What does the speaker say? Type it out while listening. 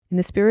In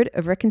the spirit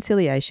of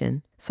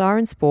reconciliation,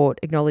 Siren Sport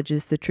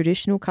acknowledges the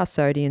traditional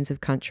custodians of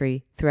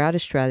country throughout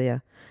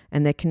Australia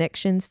and their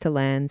connections to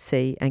land,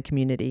 sea and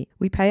community.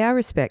 We pay our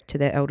respect to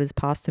their elders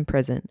past and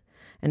present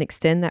and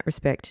extend that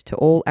respect to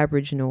all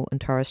Aboriginal and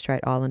Torres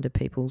Strait Islander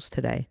peoples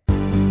today.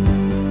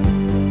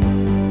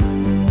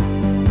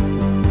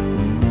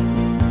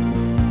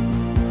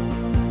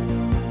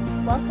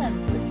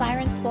 Welcome to the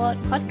Siren Sport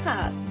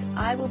podcast.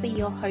 I will be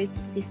your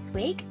host this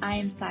week. I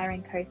am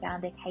Siren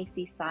co-founder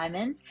Casey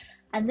Simons,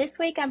 and this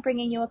week I'm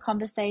bringing you a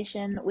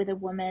conversation with a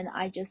woman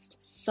I just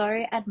so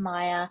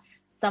admire,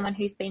 someone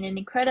who's been an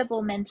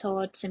incredible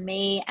mentor to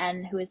me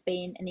and who has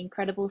been an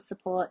incredible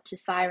support to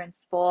Siren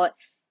Sport,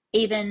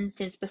 even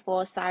since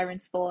before Siren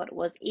Sport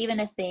was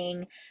even a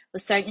thing,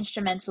 was so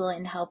instrumental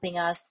in helping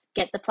us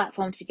get the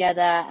platform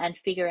together and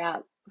figure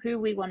out who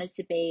we wanted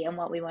to be and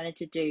what we wanted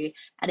to do,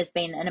 and has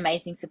been an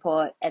amazing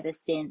support ever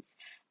since.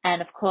 And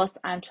of course,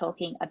 I'm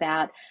talking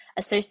about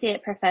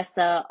Associate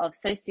Professor of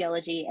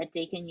Sociology at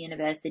Deakin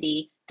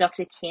University,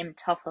 Dr. Kim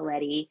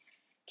Toffoletti.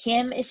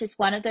 Kim is just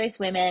one of those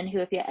women who,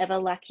 if you're ever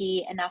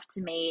lucky enough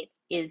to meet,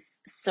 is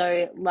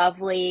so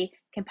lovely,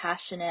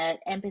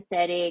 compassionate,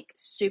 empathetic,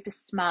 super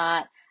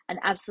smart, an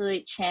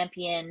absolute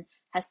champion,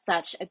 has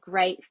such a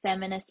great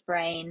feminist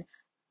brain.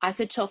 I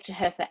could talk to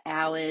her for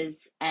hours,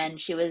 and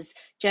she was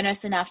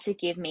generous enough to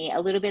give me a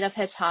little bit of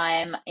her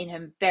time in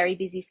her very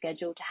busy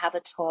schedule to have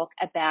a talk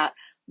about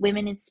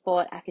women in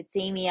sport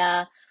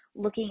academia,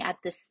 looking at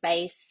the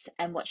space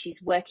and what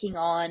she's working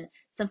on,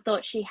 some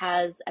thoughts she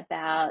has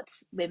about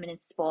women in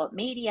sport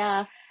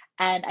media,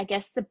 and I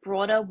guess the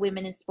broader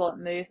women in sport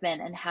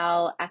movement and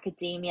how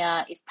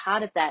academia is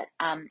part of that,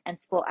 and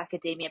sport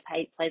academia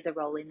plays a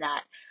role in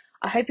that.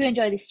 I hope you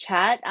enjoy this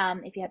chat.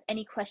 If you have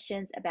any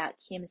questions about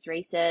Kim's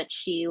research,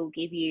 she will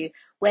give you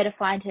where to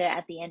find her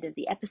at the end of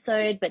the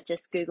episode, but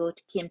just Google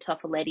Kim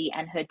Toffoletti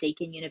and her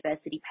Deakin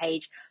University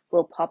page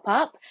will pop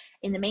up.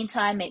 In the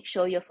meantime, make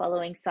sure you're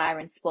following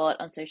Siren Sport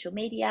on social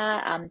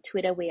media.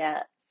 Twitter, we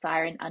are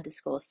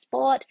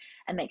siren_sport,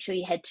 and make sure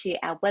you head to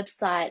our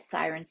website,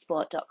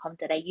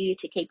 sirensport.com.au,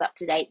 to keep up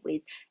to date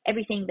with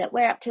everything that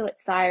we're up to at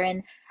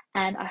Siren.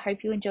 And I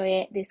hope you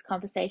enjoy this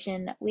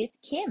conversation with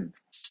Kim.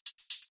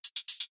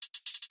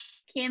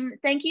 Kim,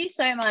 thank you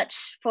so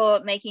much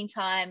for making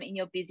time in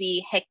your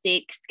busy,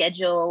 hectic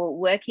schedule,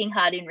 working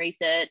hard in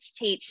research,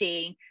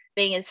 teaching,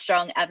 being a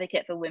strong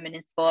advocate for women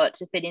in sport,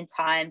 to fit in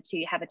time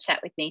to have a chat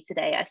with me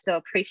today. I so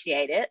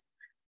appreciate it.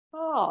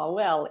 Oh,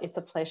 well, it's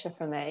a pleasure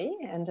for me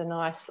and a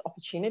nice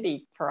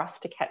opportunity for us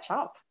to catch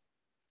up.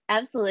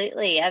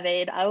 Absolutely. I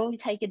mean, I will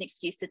take an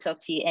excuse to talk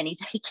to you any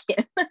day,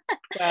 Kim.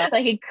 Well,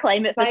 I can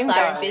claim it for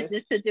Siren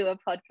Business to do a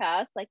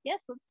podcast. Like,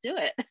 yes, let's do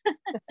it.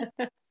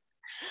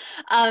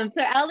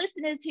 For our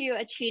listeners who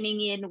are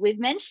tuning in, we've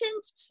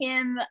mentioned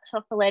Kim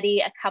Toffoletti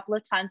a couple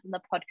of times in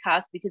the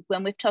podcast because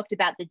when we've talked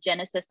about the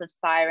genesis of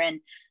Siren,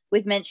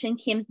 we've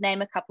mentioned Kim's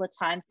name a couple of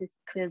times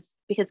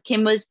because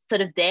Kim was sort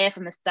of there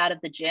from the start of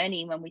the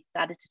journey when we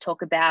started to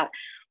talk about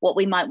what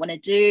we might want to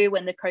do,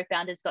 when the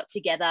co-founders got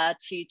together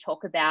to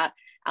talk about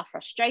our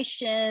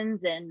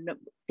frustrations and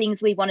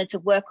things we wanted to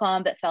work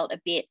on but felt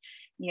a bit,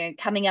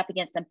 coming up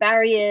against some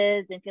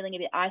barriers and feeling a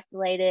bit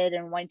isolated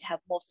and wanting to have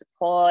more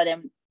support.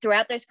 And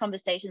throughout those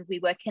conversations, we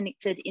were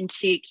connected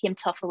into Kim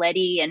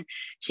Toffoletti, and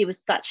she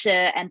was such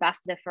an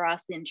ambassador for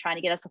us in trying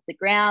to get us off the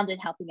ground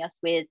and helping us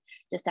with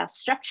just our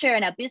structure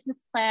and our business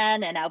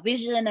plan and our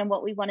vision and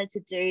what we wanted to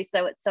do.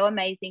 So it's so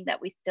amazing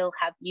that we still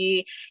have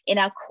you in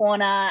our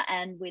corner,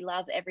 and we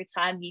love every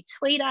time you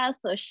tweet us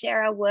or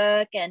share our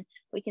work, and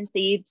we can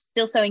see you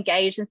still so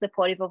engaged and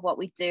supportive of what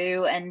we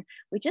do. And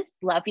we just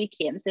love you,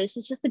 Kim. So it's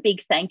just a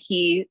big thank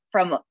you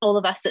from all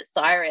of us at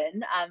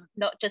Siren,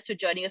 not just for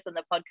joining us on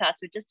the podcast,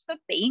 but just for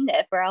being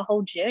there for our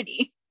whole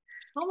journey.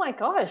 Oh my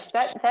gosh,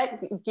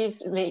 that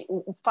gives me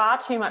far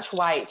too much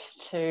weight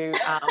to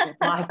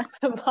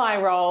my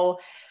role,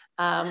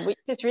 which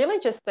has really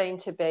just been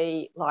to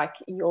be like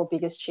your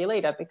biggest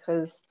cheerleader,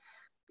 because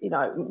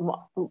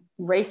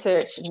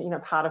research,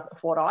 part of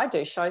what I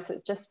do shows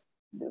that just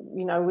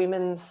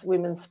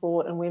women's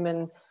sport and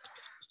women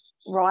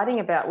writing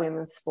about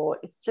women's sport,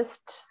 it's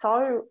just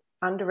so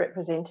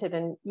underrepresented,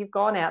 and you've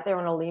gone out there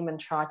on a limb and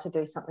tried to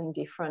do something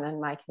different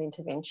and make an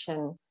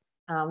intervention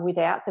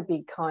without the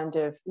big kind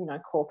of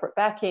corporate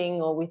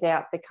backing, or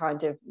without the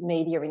kind of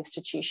media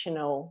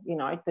institutional,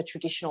 the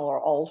traditional or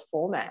old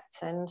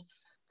formats. And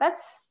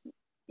that's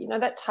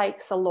that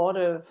takes a lot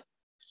of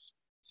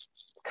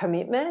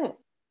commitment,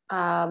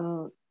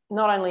 not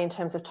only in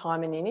terms of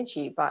time and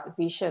energy, but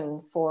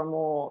vision for a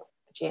more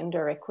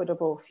gender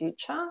equitable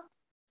future.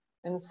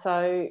 And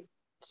so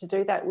to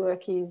do that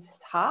work is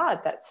hard.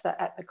 That's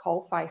at the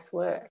coalface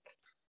work.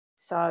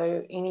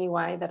 So any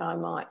way that I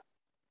might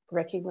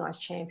recognise,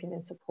 champion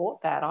and support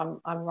that, I'm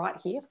right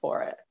here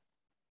for it.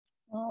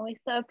 Oh, we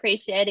so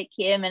appreciate it,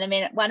 Kim. And I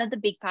mean, one of the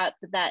big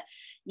parts of that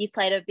you've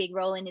played a big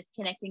role in is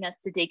connecting us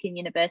to Deakin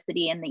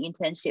University and the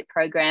internship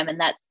program. And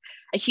that's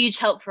a huge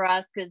help for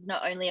us, because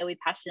not only are we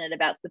passionate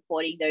about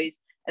supporting those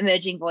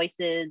emerging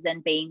voices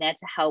and being there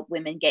to help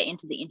women get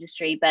into the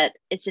industry. But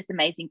it's just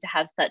amazing to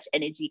have such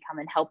energy come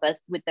and help us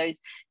with those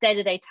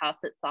day-to-day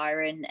tasks at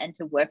Siren and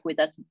to work with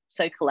us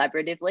so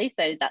collaboratively.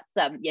 So that's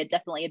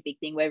definitely a big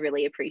thing. We're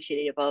really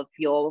appreciative of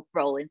your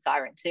role in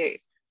Siren too.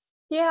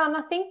 Yeah, and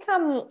I think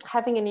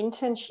having an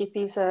internship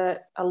is a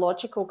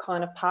logical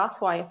kind of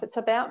pathway. If it's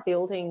about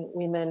building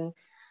women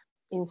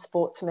in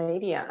sports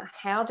media,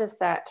 how does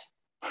that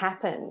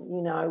happen?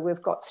 You know,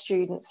 we've got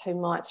students who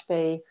might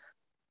be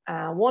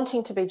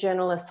wanting to be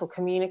journalists or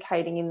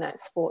communicating in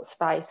that sports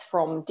space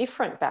from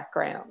different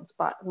backgrounds,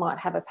 but might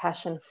have a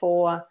passion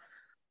for,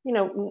 you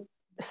know,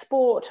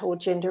 sport or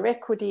gender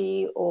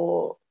equity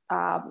or,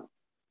 you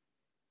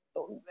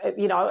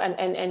know,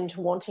 and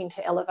wanting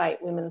to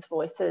elevate women's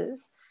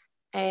voices,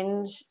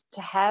 and to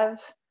have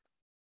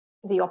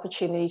the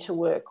opportunity to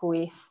work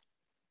with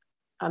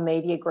a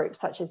media group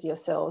such as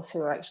yourselves who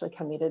are actually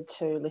committed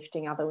to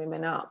lifting other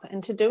women up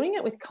and to doing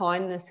it with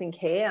kindness and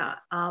care.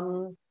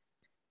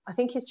 I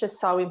think it's just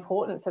so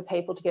important for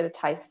people to get a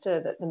taster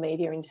that the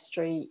media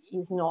industry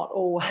is not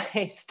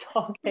always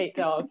dog eat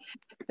dog,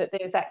 that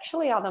there's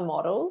actually other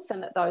models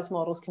and that those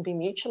models can be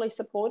mutually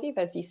supportive.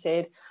 As you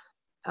said,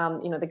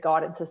 you know, the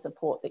guidance and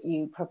support that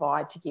you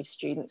provide to give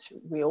students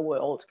real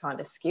world kind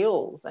of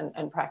skills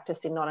and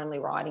practice in not only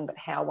writing, but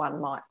how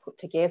one might put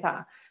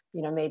together,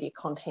 you know, media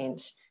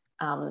content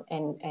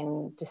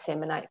and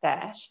disseminate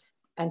that,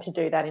 and to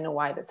do that in a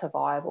way that's a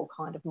viable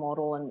kind of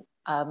model.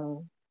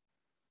 And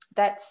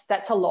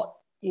that's a lot,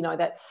 you know,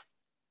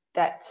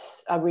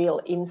 that's a real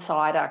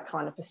insider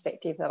kind of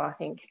perspective that I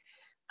think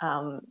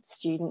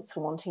students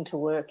wanting to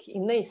work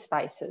in these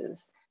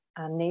spaces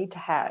need to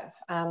have.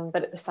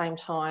 But at the same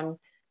time,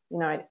 you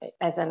know,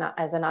 as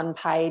an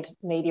unpaid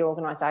media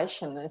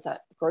organisation, there's a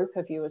group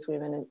of you as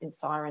women in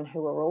Siren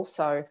who are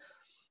also,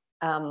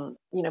 you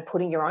know,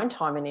 putting your own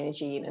time and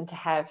energy in, and to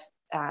have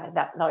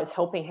those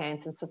helping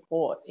hands and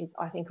support is,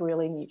 I think,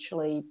 really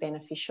mutually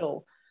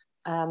beneficial.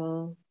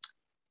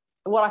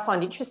 What I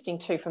find interesting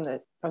too from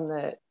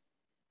the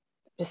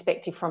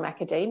perspective from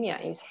academia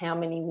is how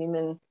many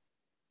women,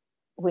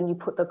 when you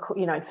put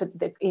you know, for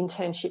the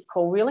internship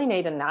call, really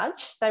need a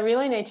nudge. They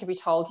really need to be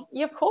told,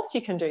 yeah, of course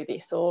you can do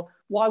this, or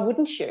why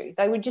wouldn't you?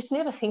 They would just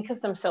never think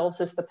of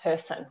themselves as the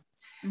person.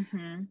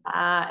 Mm-hmm.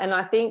 And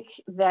I think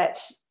that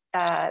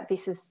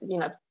this is, you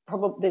know,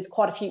 probably there's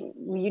quite a few,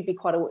 you'd be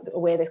quite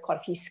aware there's quite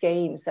a few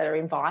schemes that are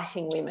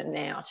inviting women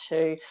now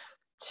to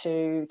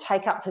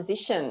take up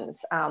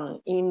positions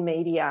in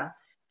media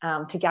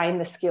to gain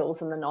the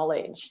skills and the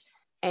knowledge.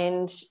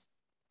 And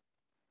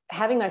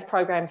having those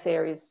programs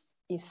there is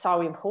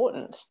so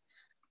important.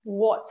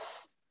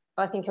 What's,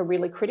 I think, a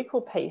really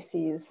critical piece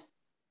is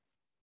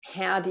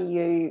how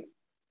do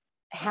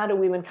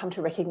women come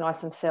to recognise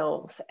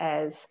themselves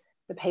as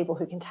the people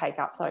who can take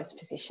up those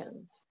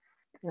positions?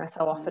 You know,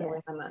 so often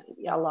women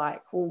are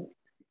like, well,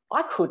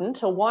 I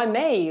couldn't, or why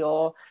me,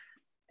 or,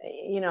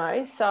 you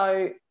know.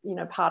 So, you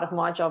know, part of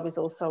my job is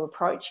also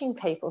approaching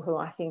people who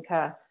I think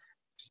are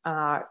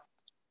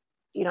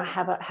you know,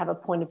 have a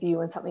point of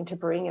view and something to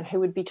bring, and who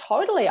would be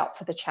totally up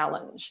for the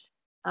challenge.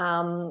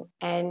 And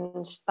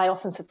they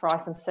often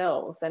surprise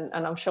themselves. And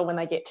I'm sure when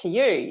they get to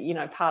you, you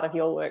know, part of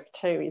your work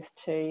too is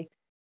to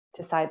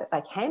say that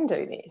they can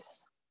do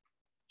this.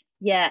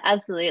 Yeah,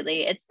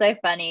 absolutely. It's so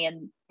funny.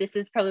 And this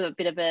is probably a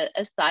bit of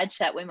a side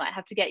chat. We might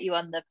have to get you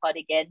on the pod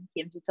again,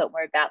 Kim, to talk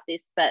more about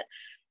this. But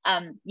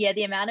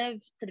the amount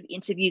of sort of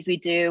interviews we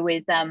do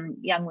with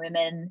young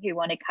women who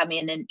want to come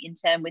in and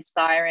intern with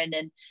Siren,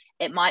 and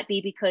it might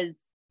be because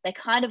they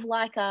kind of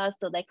like us,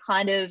 or they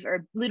kind of are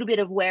a little bit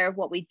aware of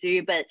what we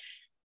do, but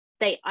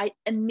I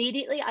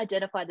immediately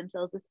identify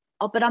themselves as,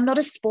 oh, but I'm not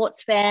a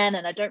sports fan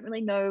and I don't really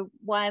know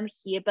why I'm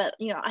here, but,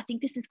 you know, I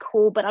think this is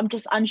cool, but I'm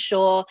just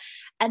unsure.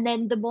 And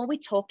then the more we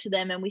talk to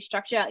them and we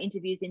structure our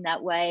interviews in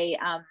that way,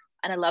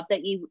 and I love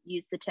that you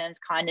use the terms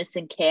kindness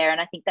and care. And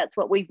I think that's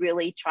what we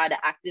really try to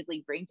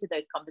actively bring to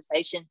those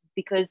conversations,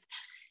 because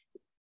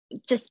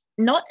just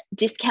not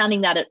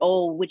discounting that at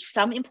all, which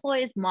some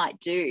employers might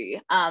do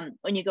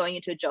when you're going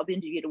into a job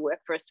interview to work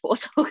for a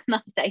sports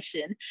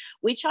organization.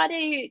 We try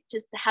to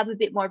just have a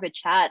bit more of a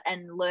chat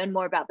and learn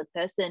more about the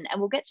person. And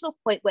we'll get to a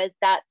point where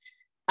that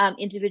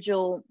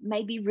individual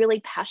may be really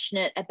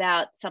passionate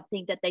about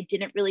something that they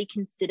didn't really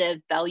consider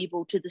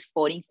valuable to the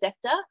sporting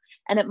sector.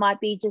 And it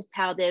might be just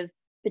how they've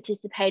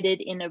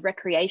participated in a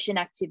recreation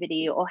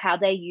activity, or how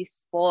they use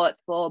sport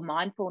for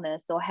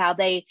mindfulness, or how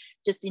they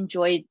just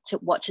enjoy to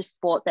watch a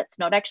sport that's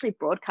not actually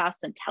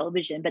broadcast on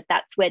television, but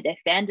that's where their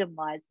fandom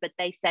lies. But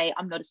they say,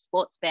 I'm not a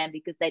sports fan,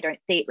 because they don't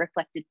see it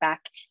reflected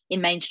back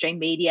in mainstream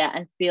media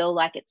and feel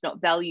like it's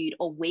not valued,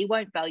 or we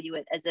won't value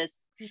it as a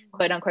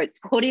quote unquote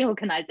sporting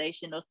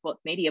organization or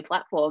sports media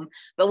platform.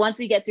 But once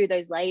we get through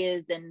those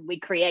layers and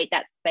we create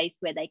that space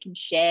where they can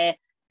share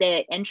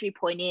their entry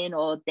point in,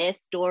 or their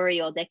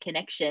story, or their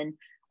connection,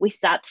 we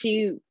start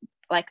to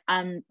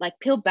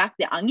peel back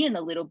the onion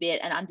a little bit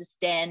and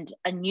understand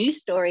a new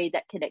story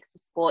that connects to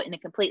sport in a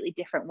completely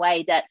different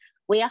way, that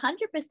we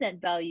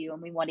 100% value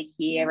and we want to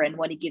hear, and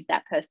want to give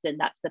that person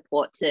that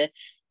support to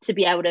to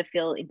be able to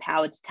feel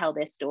empowered to tell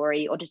their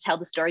story or to tell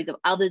the stories of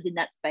others in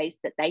that space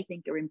that they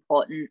think are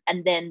important.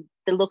 And then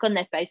the look on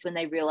their face when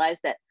they realize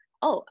that,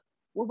 oh,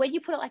 well, when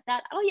you put it like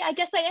that, oh yeah, I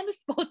guess I am a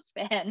sports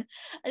fan.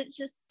 It's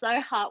just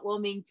so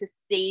heartwarming to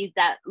see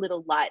that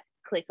little light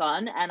click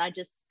on. And I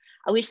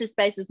wish the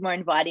space was more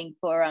inviting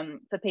for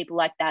people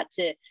like that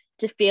to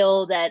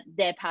feel that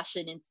their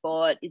passion in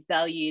sport is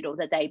valued or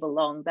that they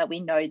belong. But we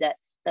know that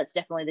that's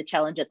definitely the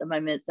challenge at the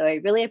moment. So I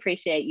really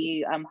appreciate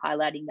you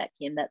highlighting that,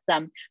 Kim. That's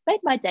made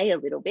my day a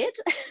little bit.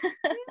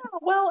 Yeah,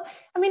 well,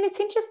 I mean, it's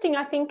interesting.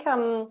 I think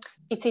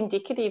it's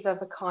indicative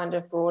of a kind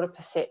of broader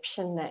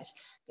perception that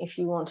if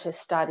you want to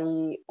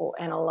study or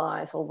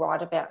analyse or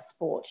write about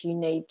sport, you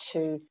need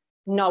to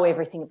know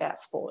everything about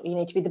sport. You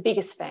need to be the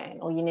biggest fan,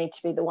 or you need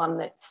to be the one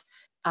that's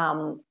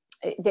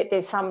that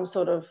there's some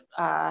sort of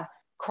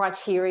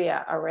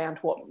criteria around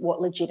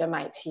what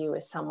legitimates you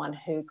as someone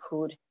who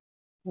could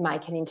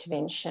make an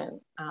intervention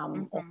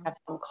or have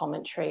some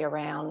commentary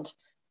around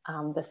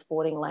the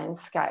sporting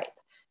landscape.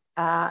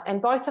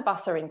 And both of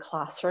us are in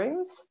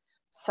classrooms,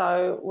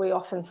 so we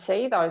often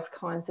see those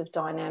kinds of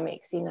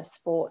dynamics in a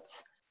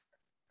sports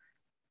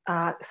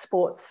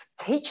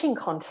teaching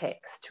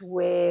context,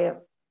 where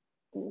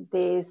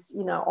there's,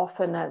 you know,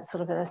 often a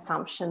sort of an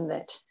assumption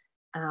that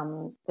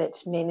that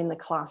men in the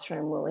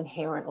classroom will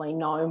inherently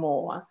know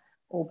more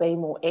or be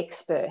more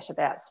expert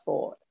about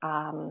sport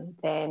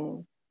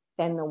than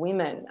the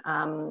women.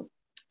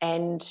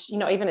 And, you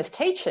know, even as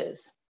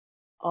teachers,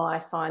 I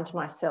find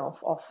myself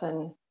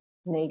often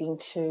needing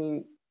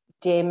to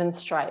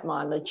demonstrate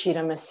my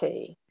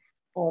legitimacy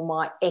or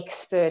my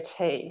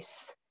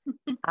expertise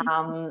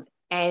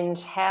and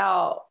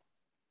how,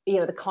 you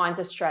know, the kinds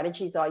of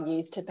strategies I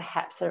use to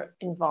perhaps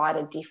invite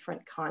a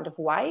different kind of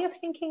way of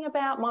thinking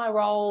about my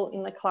role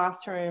in the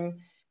classroom,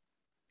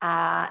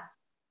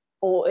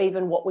 or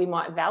even what we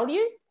might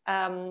value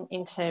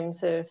in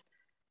terms of,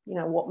 you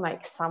know, what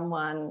makes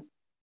someone,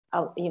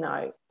 what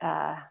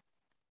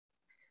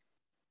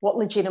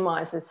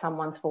legitimises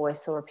someone's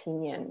voice or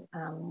opinion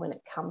when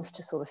it comes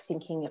to sort of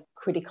thinking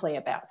critically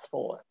about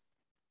sport.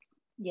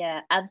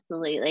 Yeah,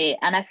 absolutely.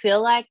 And I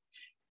feel like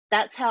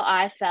that's how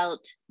I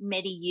felt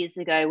many years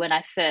ago when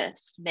I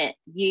first met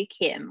you,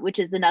 Kim, which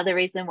is another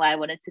reason why I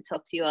wanted to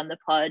talk to you on the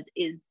pod.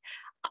 Is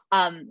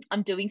I'm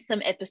doing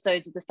some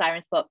episodes of the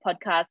Siren Sport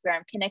podcast where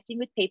I'm connecting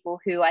with people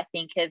who I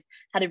think have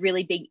had a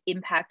really big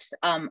impact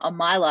on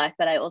my life,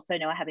 but I also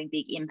know are having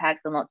big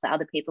impacts on lots of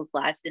other people's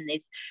lives in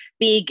this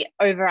big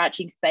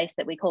overarching space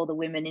that we call the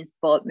women in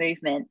sport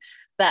movement.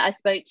 But I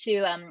spoke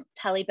to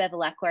Tali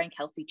Bevilacqua and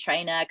Kelsey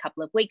Trainer a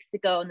couple of weeks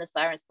ago on the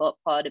Siren Sport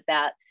pod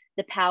about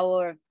the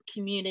power of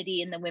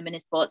community in the women in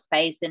sports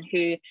space and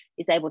who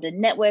is able to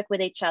network with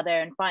each other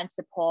and find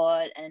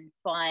support and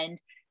find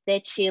their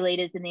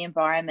cheerleaders in the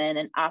environment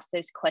and ask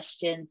those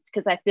questions.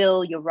 Because I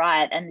feel you're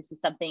right, and this is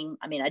something,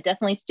 I mean, I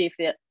definitely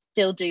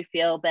still do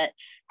feel, but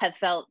have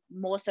felt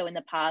more so in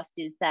the past,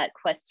 is that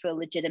quest for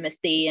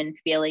legitimacy and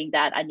feeling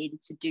that I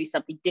needed to do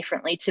something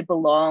differently to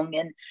belong,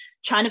 and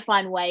trying to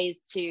find ways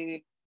to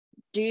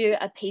do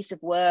a piece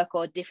of work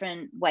or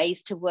different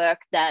ways to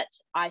work that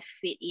I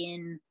fit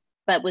in,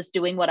 but was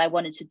doing what I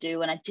wanted to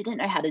do. And I didn't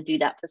know how to do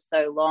that for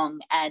so long.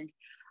 And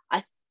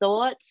I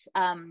thought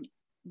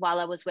while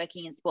I was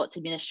working in sports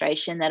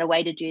administration that a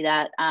way to do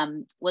that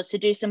was to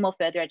do some more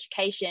further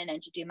education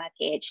and to do my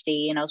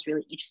PhD. And I was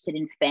really interested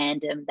in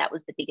fandom. That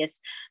was the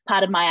biggest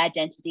part of my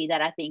identity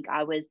that I think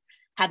I was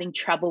having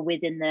trouble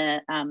with in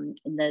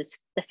the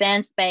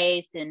fan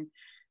space, and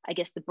I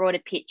guess the broader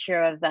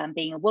picture of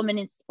being a woman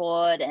in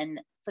sport and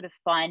sort of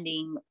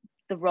finding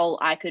the role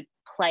I could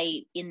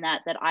play in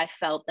that I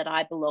felt that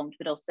I belonged,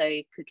 but also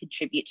could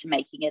contribute to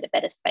making it a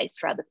better space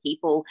for other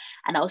people.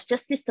 And I was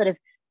just this sort of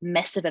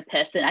mess of a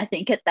person, I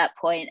think, at that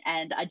point,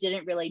 and I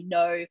didn't really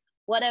know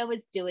what I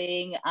was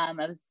doing. I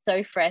was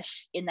so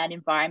fresh in that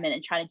environment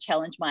and trying to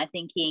challenge my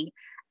thinking.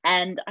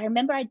 And I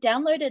remember I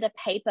downloaded a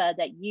paper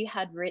that you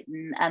had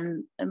written.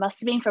 It must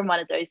have been from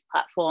one of those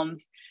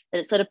platforms that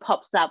it sort of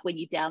pops up when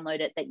you download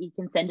it, that you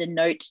can send a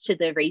note to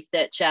the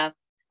researcher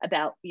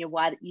about, you know,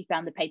 why you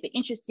found the paper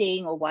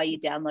interesting or why you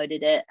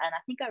downloaded it. And I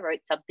think I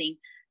wrote something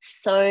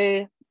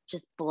so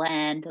just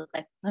bland. I was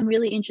like, I'm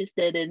really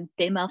interested in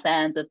female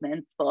fans of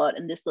men's sport,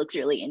 and this looks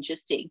really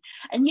interesting.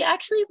 And you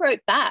actually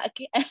wrote back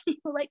and you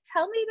were like,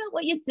 tell me about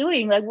what you're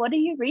doing. Like, what are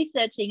you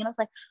researching? And I was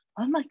like,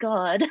 oh my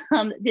God,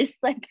 this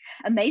like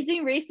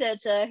amazing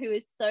researcher who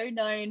is so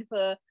known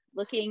for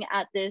looking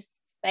at this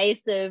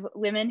space of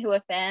women who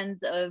are fans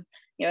of,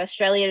 you know,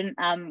 Australian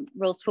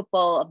rules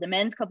football, of the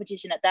men's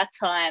competition at that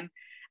time.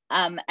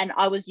 And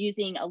I was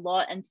using a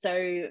lot, and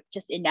so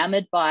just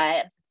enamored by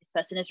it. This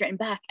person has written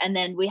back. And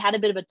then we had a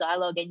bit of a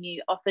dialogue, and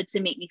you offered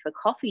to meet me for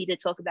coffee to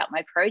talk about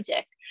my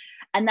project.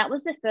 And that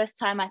was the first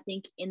time, I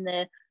think, in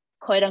the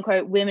quote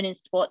unquote women in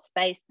sports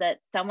space that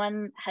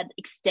someone had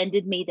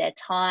extended me their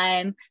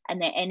time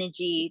and their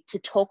energy to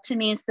talk to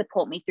me and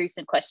support me through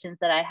some questions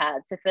that I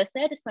had. So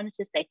firstly, I just wanted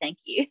to say thank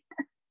you.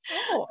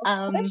 Oh,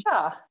 a pleasure.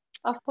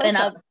 A pleasure.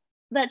 And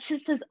that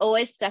just has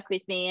always stuck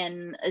with me,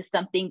 and is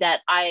something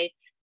that I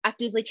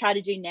actively try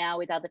to do now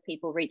with other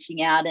people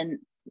reaching out, and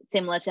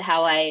similar to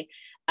how I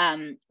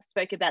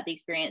spoke about the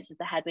experiences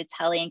I had with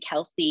Tally and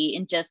Kelsey,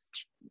 and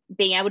just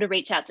being able to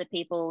reach out to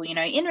people, in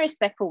a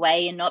respectful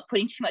way and not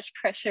putting too much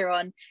pressure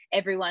on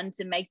everyone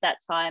to make that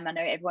time. I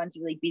know everyone's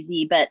really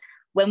busy, but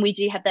when we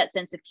do have that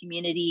sense of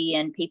community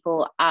and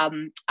people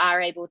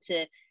are able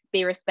to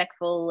be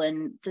respectful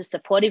and so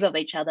supportive of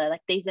each other,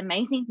 like these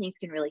amazing things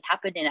can really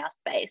happen in our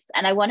space.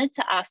 And I wanted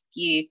to ask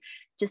you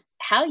just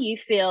how you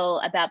feel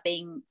about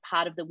being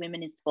part of the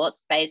women in sports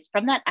space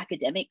from that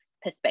academic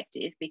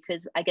perspective,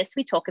 because I guess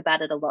we talk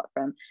about it a lot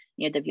from,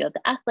 the view of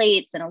the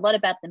athletes and a lot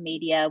about the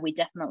media. We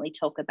definitely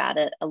talk about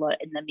it a lot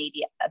in the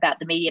media, about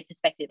the media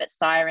perspective at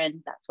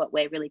Siren. That's what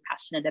we're really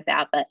passionate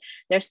about. But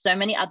there's so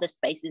many other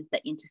spaces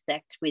that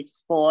intersect with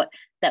sport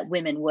that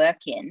women work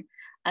in.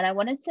 And I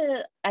wanted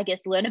to, I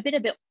guess, learn a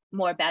bit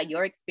more about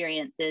your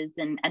experiences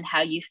and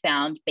how you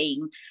found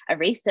being a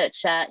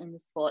researcher in the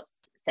sports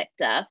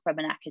sector from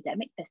an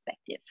academic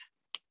perspective.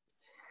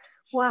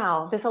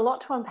 Wow, there's a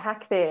lot to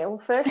unpack there. Well,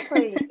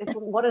 firstly,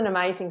 what an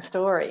amazing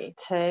story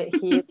to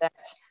hear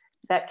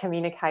that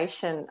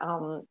communication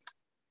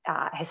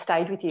has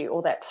stayed with you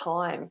all that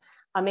time.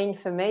 I mean,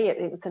 for me,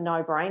 it was a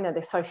no-brainer.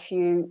 There's so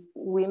few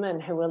women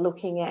who are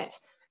looking at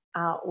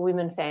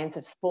women fans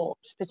of sport,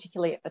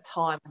 particularly at the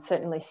time, and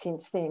certainly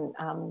since then.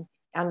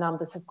 Our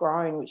numbers have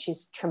grown, which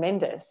is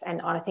tremendous.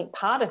 And I think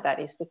part of that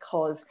is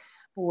because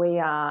we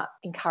are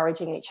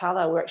encouraging each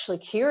other. We're actually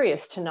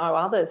curious to know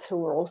others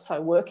who are also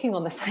working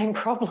on the same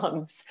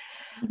problems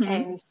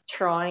and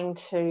trying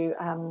to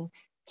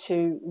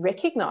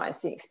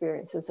recognise the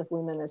experiences of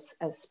women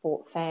as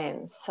sport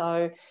fans.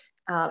 So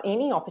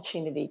any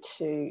opportunity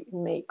to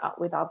meet up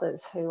with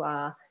others who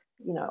are,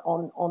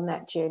 on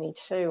that journey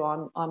too,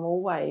 I'm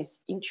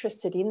always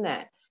interested in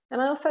that.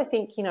 And I also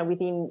think,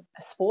 within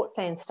sport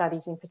fan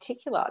studies in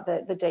particular,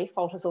 the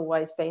default has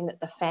always been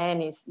that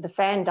the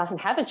fan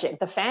doesn't have a gender.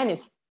 The fan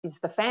is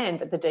the fan,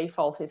 but the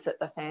default is that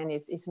the fan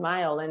is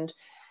male.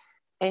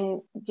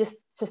 And just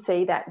to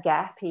see that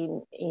gap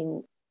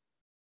in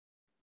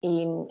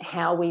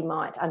how we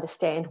might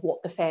understand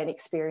what the fan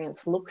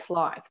experience looks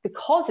like,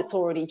 because it's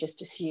already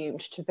just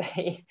assumed to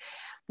be,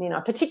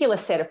 a particular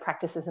set of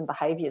practices and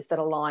behaviours that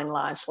align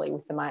largely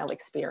with the male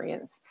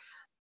experience.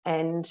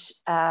 And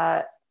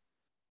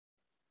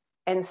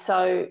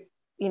so,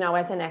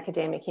 as an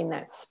academic in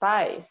that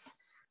space,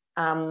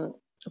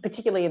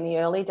 particularly in the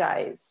early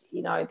days,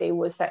 there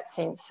was that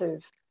sense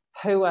of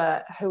who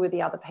are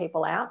the other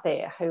people out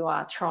there who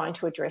are trying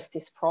to address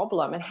this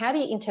problem, and how do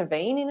you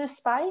intervene in a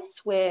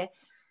space where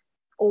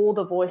all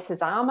the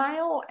voices are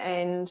male,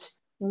 and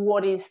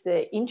what is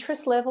the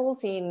interest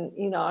levels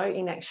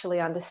in actually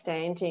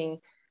understanding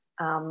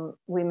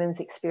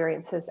women's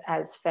experiences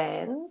as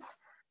fans.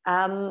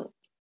 And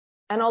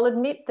I'll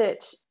admit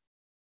that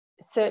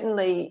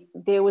certainly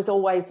there was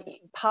always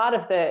part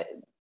of the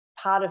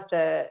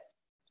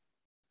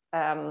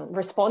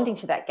responding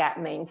to that gap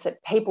means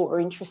that people were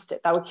interested,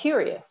 they were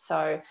curious.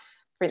 So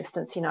for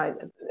instance,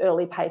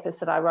 early papers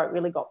that I wrote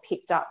really got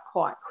picked up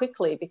quite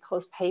quickly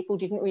because people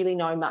didn't really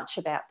know much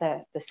about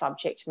the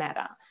subject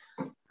matter.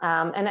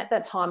 And at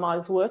that time I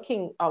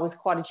was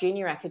quite a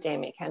junior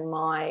academic, and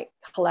my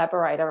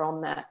collaborator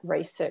on that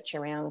research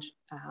around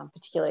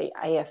particularly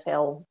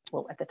AFL,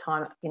 well at the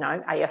time,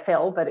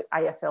 AFL, but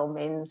AFL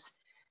men's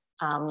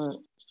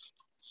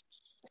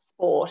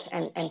sport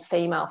and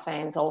female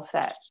fans of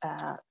that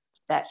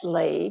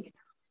league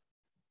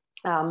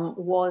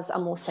was a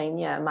more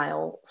senior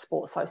male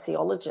sports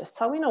sociologist.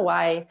 So in a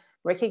way,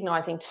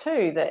 recognising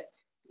too that,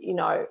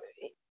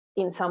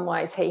 in some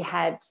ways he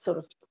had sort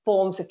of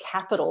forms of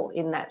capital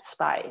in that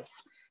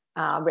space,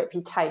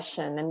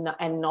 reputation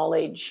and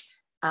knowledge,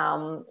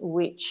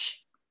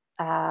 which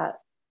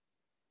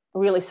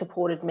really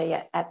supported me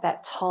at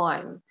that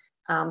time,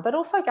 but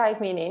also gave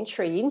me an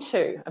entry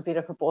into a bit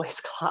of a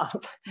boys'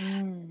 club.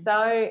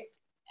 So,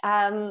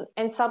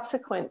 and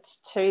subsequent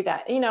to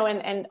that,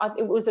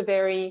 it was a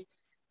very,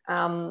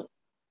 and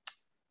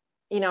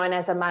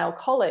as a male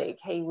colleague,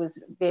 he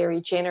was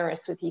very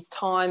generous with his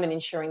time and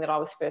ensuring that I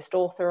was first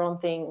author on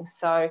things.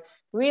 So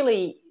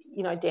really,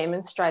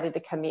 demonstrated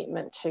a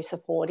commitment to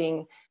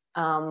supporting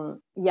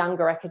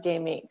younger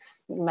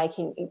academics,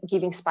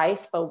 giving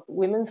space for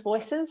women's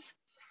voices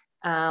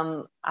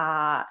and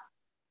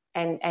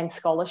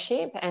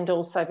scholarship, and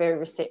also very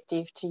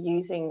receptive to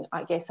using,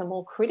 I guess, a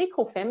more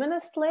critical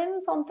feminist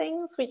lens on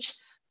things, which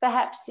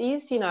perhaps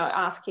is,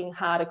 asking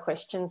harder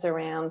questions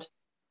around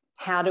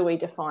how do we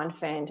define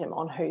fandom,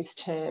 on whose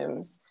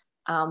terms,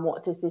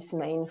 what does this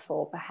mean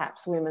for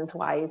perhaps women's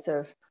ways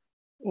of,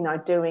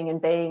 doing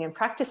and being and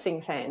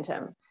practicing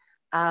fandom.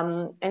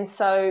 And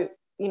so,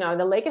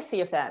 the legacy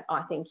of that,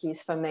 I think,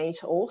 is for me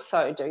to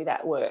also do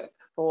that work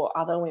for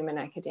other women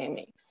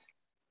academics,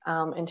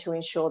 and to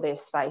ensure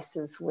there's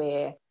spaces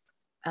where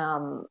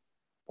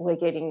we're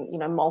getting,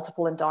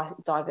 multiple and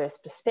diverse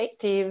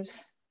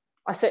perspectives.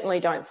 I certainly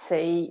don't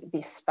see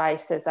this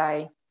space as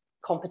a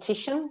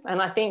competition. And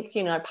I think,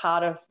 you know,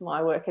 part of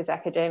my work as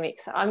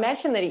academics, I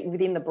imagine that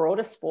within the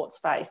broader sports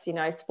space, you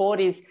know, sport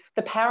is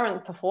the power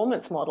and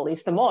performance model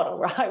is the model,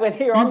 right?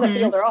 Whether you're on the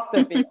field or off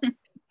the field,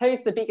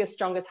 who's the biggest,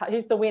 strongest,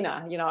 who's the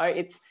winner? You know,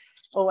 it's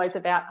always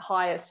about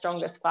highest,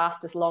 strongest,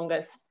 fastest,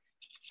 longest.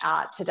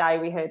 Today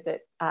we heard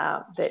that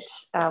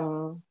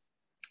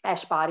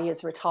Ash Barty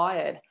has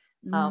retired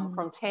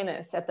from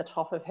tennis at the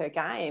top of her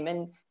game.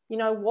 And you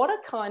know, what a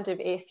kind of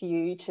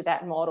FU to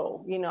that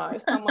model, you know,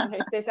 someone who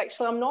says,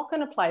 actually, I'm not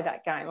going to play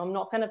that game. I'm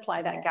not going to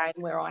play that game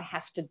where I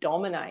have to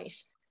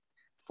dominate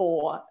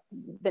for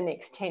the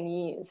next 10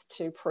 years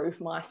to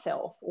prove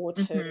myself, or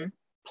to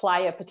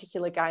play a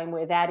particular game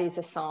where that is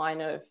a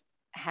sign of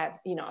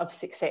of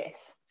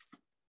success.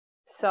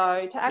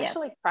 So to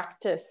actually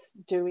practice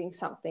doing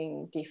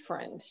something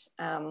different,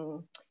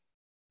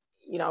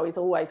 you know, is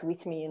always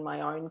with me in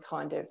my own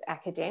kind of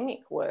academic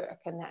work,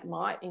 and that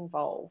might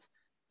involve,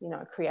 you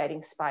know,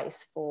 creating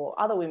space for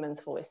other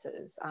women's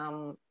voices,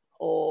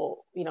 or,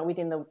 you know,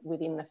 within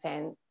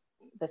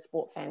the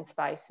sport fan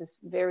space. There's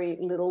very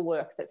little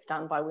work that's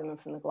done by women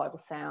from the Global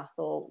South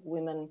or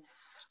women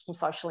from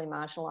socially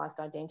marginalised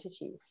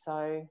identities.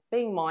 So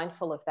being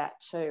mindful of that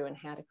too, and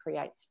how to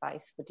create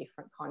space for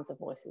different kinds of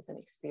voices and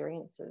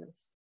experiences.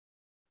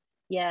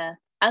 Yeah,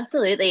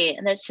 absolutely.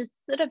 And that's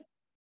just sort of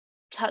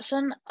touched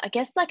on, I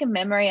guess, like a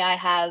memory I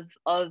have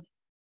of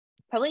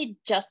probably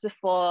just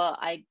before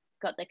I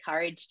got the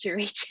courage to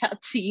reach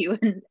out to you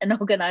and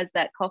organize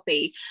that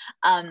coffee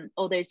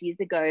all those years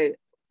ago,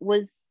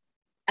 was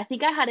I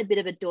think I had a bit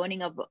of a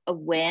dawning of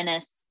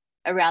awareness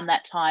around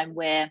that time,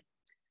 where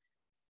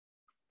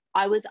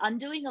I was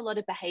undoing a lot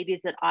of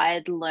behaviors that I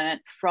had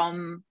learnt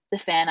from the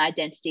fan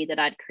identity that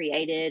I'd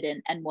created,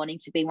 and wanting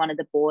to be one of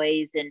the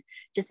boys, and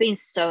just being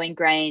so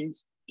ingrained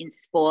in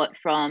sport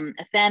from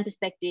a fan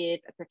perspective,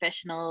 a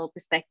professional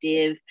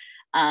perspective,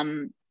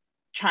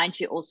 trying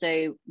to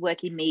also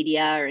work in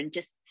media, and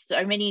just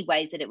so many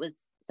ways that it was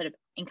sort of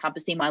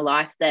encompassing my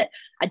life, that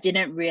I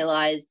didn't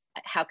realize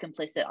how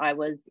complicit I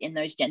was in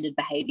those gendered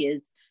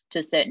behaviors to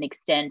a certain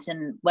extent.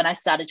 And when I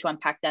started to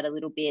unpack that a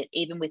little bit,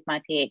 even with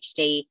my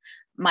PhD,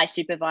 my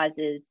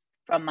supervisors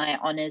from my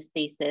honours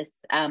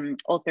thesis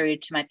all through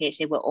to my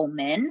PhD were all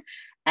men,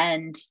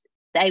 and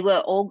they were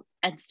all,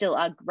 and still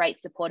are, great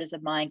supporters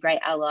of mine, great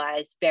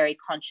allies, very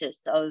conscious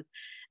of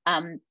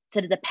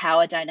sort of the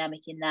power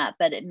dynamic in that.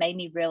 But it made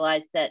me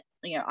realize that,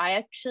 you know,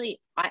 I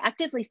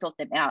actively sought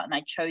them out, and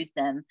I chose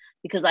them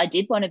because I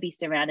did want to be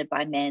surrounded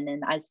by men,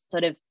 and I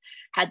sort of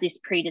had this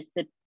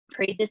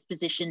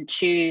predisposition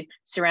to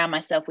surround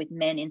myself with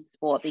men in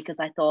sport, because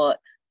I thought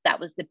that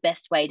was the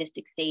best way to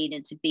succeed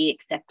and to be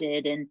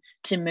accepted and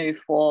to move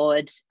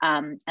forward.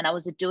 And I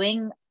was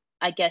doing,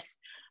 I guess,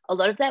 a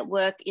lot of that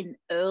work in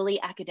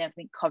early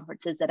academic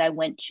conferences that I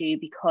went to,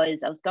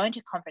 because I was going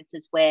to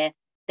conferences where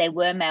they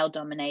were male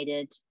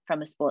dominated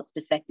from a sports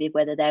perspective,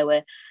 whether they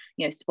were,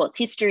 you know, sports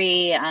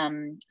history,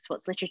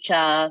 sports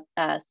literature,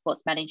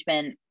 sports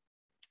management.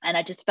 And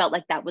I just felt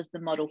like that was the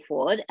model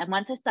forward. And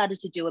once I started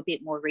to do a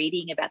bit more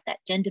reading about that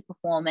gender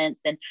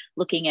performance and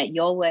looking at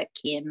your work,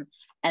 Kim,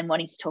 and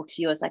wanting to talk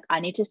to you, I was like, I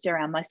need to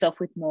surround myself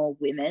with more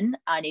women.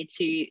 I need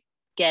to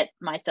get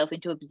myself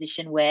into a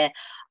position where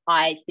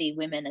I see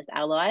women as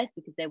allies,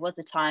 because there was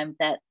a time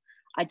that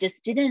I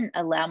just didn't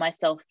allow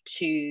myself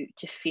to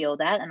feel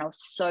that. And I was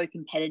so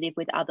competitive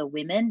with other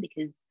women,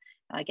 because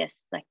I guess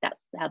like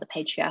that's how the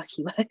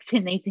patriarchy works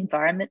in these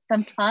environments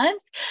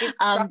sometimes. It's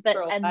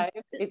structural,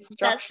 it's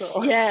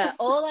structural. Yeah,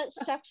 all that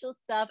structural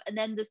stuff. And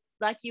then this,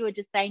 like you were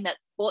just saying, that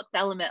sports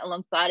element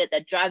alongside it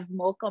that drives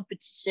more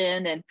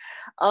competition. And it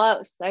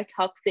was so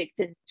toxic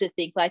to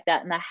think like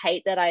that. And I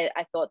hate that I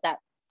thought that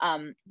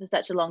for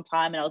such a long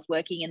time, and I was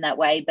working in that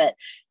way. But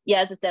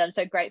yeah, as I said, I'm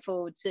so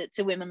grateful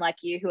to women like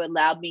you who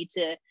allowed me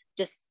to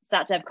just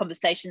start to have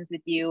conversations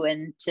with you,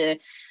 and to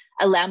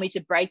allow me to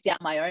break down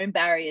my own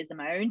barriers and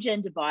my own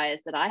gender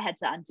bias that I had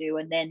to undo,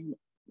 and then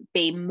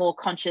be more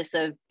conscious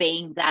of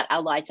being that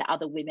ally to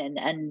other women,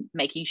 and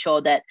making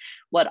sure that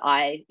what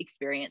I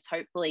experience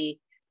hopefully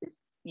is,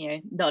 you know,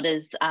 not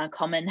as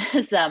common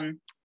as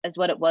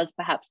what it was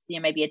perhaps, you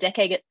know, maybe a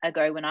decade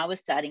ago when I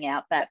was starting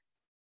out. But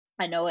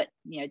I know it,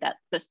 you know,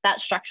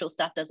 that structural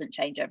stuff doesn't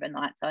change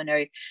overnight. So I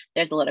know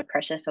there's a lot of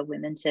pressure for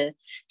women to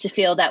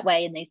feel that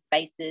way in these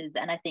spaces.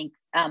 And I think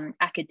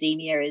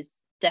academia is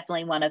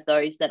definitely one of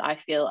those that I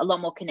feel a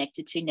lot more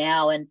connected to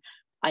now. And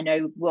I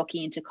know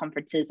walking into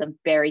conferences, I'm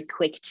very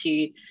quick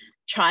to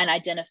try and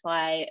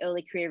identify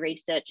early career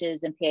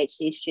researchers and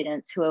PhD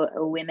students who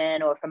are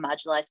women or from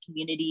marginalized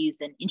communities,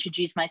 and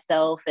introduce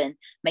myself and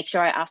make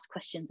sure I ask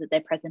questions at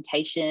their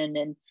presentation,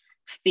 and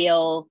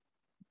feel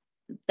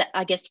that,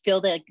 I guess, feel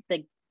the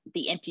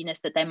emptiness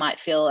that they might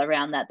feel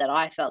around that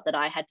I felt that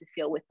I had to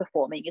feel with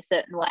performing a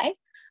certain way.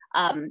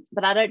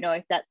 But I don't know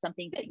if that's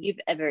something that you've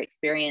ever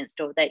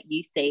experienced or that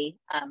you see.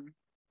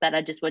 But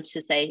I just wanted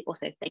to say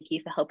also thank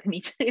you for helping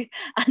me to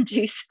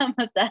undo some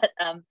of that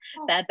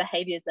bad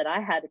behaviors that I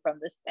had from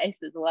this space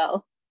as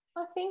well.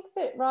 I think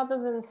that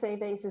rather than see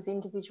these as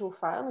individual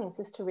failings,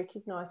 is to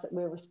recognise that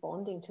we're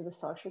responding to the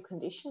social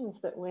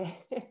conditions that we're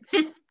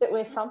that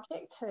we're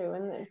subject to,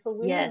 and for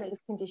women,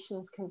 these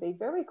conditions can be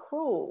very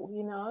cruel,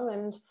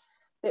 and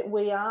that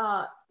we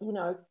are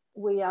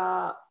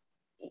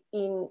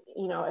in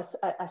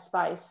a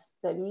space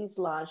that is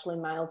largely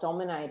male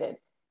dominated,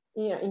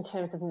 in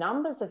terms of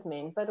numbers of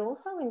men, but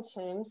also in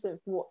terms of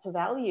what's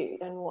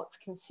valued and what's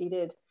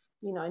considered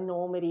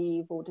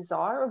normative or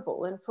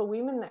desirable. And for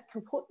women, that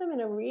can put them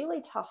in a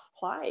really tough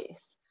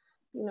place,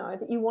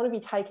 that you want to be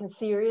taken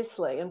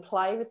seriously and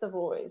play with the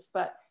boys,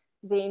 but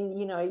then,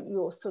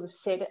 you're sort of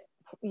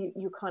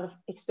you're kind of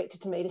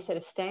expected to meet a set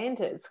of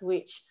standards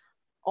which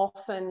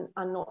often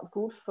are not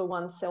good for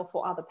oneself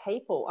or other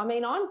people. I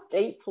mean, I'm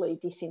deeply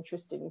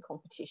disinterested in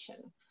competition.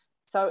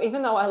 So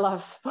even though I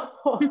love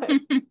sport,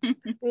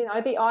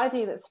 the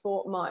idea that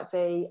sport might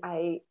be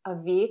a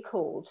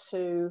vehicle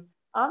to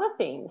other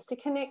things, to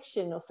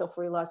connection or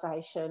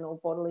self-realisation or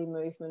bodily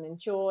movement and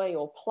joy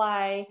or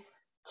play,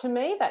 to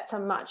me, that's a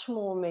much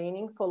more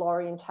meaningful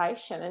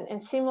orientation.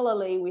 And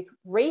similarly with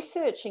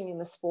researching in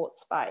the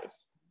sports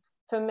space,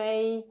 for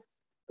me,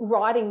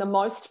 writing the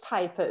most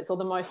papers or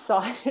the most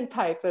cited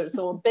papers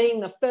or being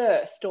the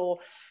first or,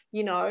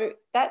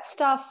 that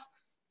stuff,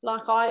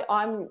 like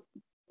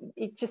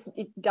it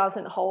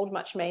doesn't hold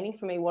much meaning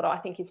for me. What I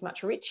think is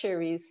much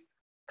richer is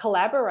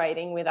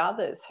collaborating with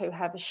others who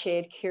have a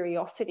shared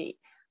curiosity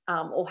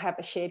or have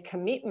a shared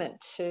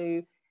commitment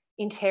to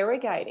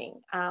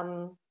interrogating,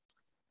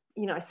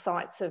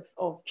 sites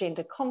of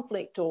gender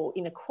conflict or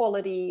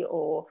inequality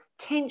or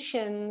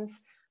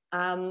tensions.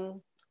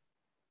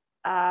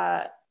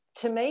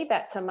 To me,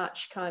 that's a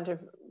much kind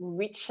of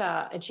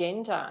richer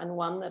agenda, and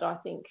one that I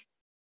think,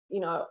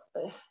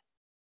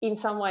 in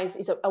some ways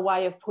is a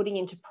way of putting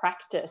into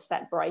practice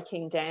that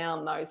breaking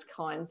down those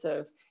kinds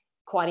of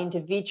quite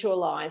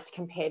individualized,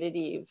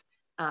 competitive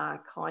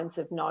kinds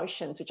of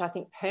notions, which I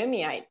think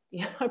permeate,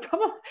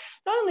 probably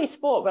not only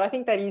sport, but I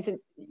think that is,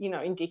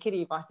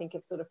 indicative, I think,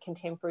 of sort of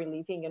contemporary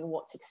living and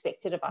what's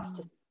expected of us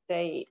to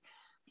succeed.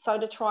 So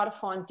to try to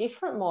find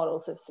different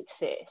models of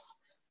success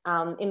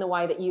in the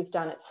way that you've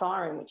done at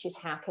Siren, which is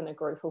how can a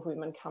group of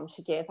women come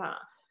together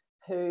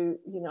who,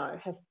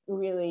 have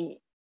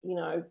really,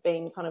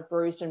 been kind of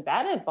bruised and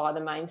battered by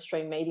the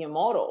mainstream media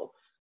model,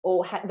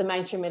 or the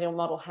mainstream media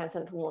model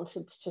hasn't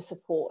wanted to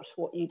support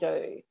what you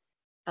do,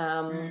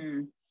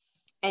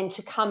 and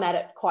to come at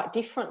it quite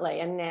differently.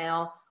 And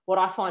now what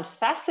I find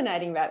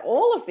fascinating about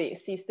all of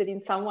this is that in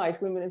some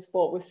ways women in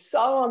sport was so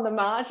on the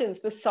margins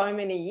for so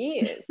many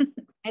years.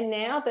 And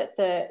now that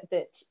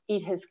it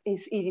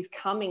is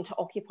coming to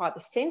occupy the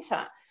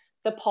centre,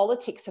 the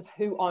politics of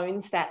who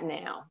owns that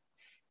now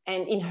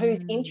and in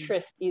whose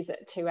interest is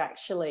it to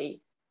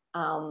actually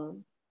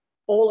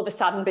all of a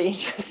sudden be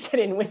interested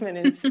in women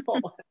in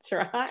sport,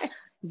 right?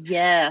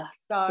 Yeah.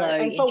 So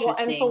and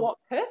for what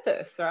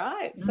purpose,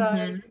 right?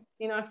 So,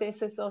 if there's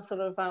this sort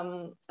of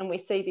and we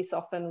see this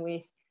often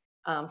with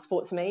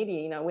sports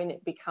media, when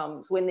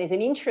there's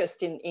an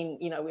interest in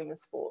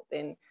women's sport,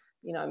 then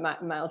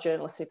male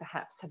journalists who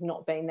perhaps have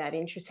not been that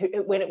interested,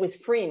 when it was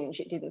fringe,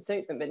 it didn't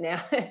suit them, but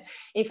now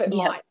if it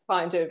might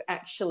kind of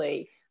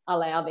actually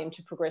allow them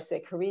to progress their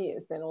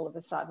careers, then all of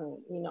a sudden,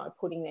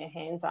 putting their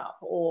hands up.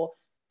 Or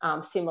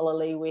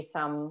similarly with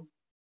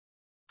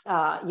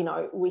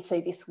we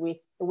see this with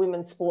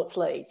women's sports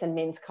leagues and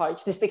men's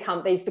coach. These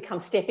become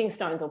stepping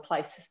stones or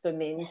places for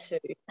men to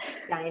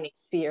gain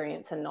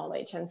experience and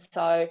knowledge. And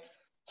so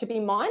to be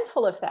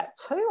mindful of that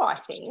too, I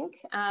think,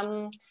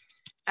 and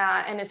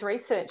as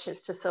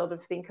researchers to sort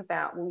of think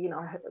about,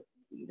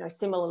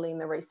 similarly in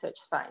the research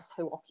space,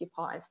 who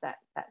occupies that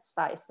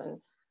space. And,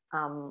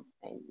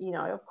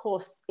 of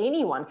course,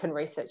 anyone can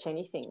research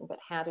anything, but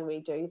how do we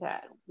do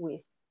that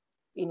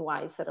in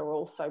ways that are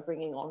also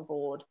bringing on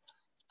board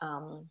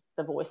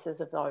the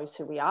voices of those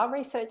who we are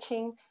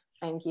researching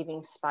and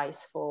giving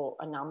space for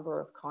a number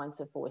of kinds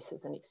of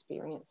voices and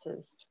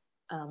experiences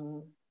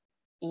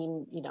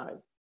in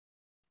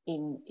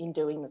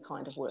doing the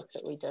kind of work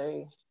that we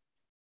do.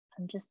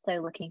 I'm just so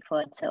looking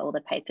forward to all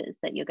the papers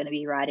that you're going to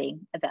be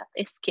writing about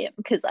this, Kim,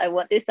 because I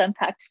want this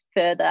unpacked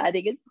further. I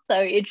think it's so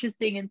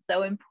interesting and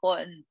so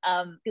important,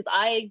 because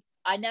I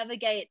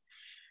navigate,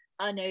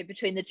 I know,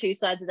 between the two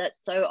sides of that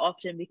so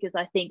often, because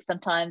I think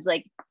sometimes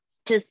I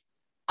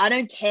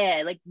don't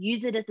care,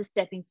 use it as a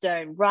stepping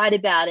stone, write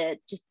about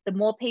it, just the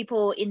more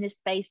people in this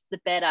space,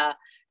 the better.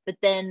 But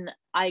then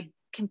I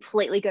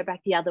completely go back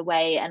the other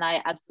way, and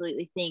I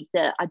absolutely think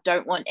that I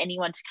don't want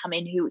anyone to come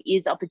in who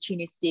is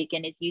opportunistic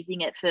and is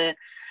using it for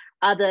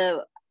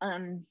other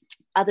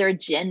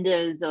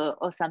agendas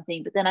or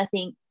something. But then I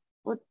think,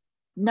 well,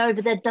 no,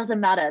 but that doesn't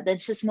matter.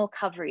 There's just more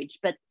coverage,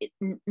 but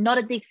not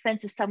at the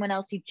expense of someone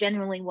else who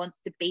genuinely wants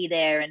to be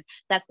there, and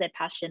that's their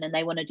passion and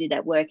they want to do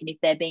that work. And if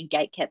they're being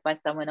gatekept by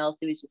someone else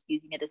who is just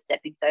using it as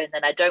stepping stone,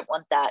 then I don't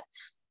want that.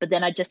 but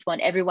then I just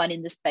want everyone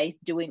in the space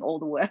doing all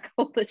the work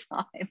all the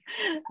time.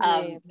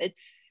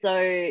 It's so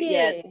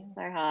it's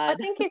so hard. I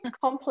think it's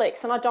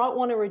complex, and I don't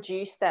want to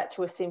reduce that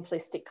to a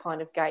simplistic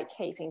kind of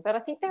gatekeeping, but I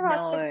think there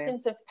are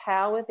questions of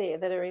power there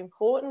that are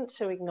important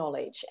to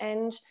acknowledge.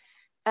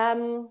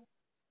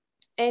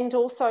 And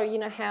also, you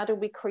know, how do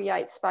we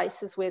create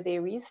spaces where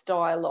there is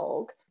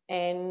dialogue,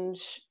 and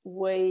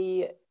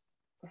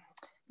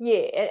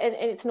and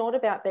it's not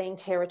about being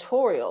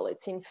territorial.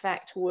 It's in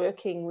fact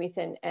working with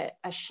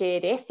a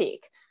shared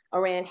ethic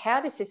around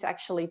how does this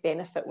actually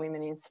benefit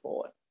women in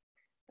sport.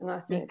 And I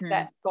think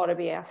that's got to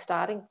be our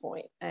starting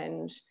point.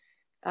 And,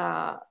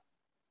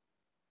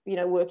 you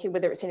know, working,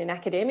 whether it's in an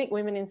academic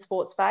women in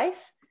sport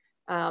space,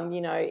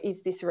 you know,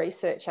 is this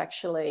research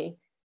actually,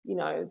 you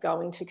know,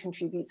 going to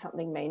contribute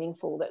something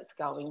meaningful that's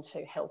going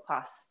to help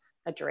us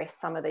address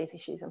some of these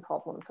issues and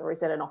problems, or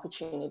is it an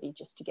opportunity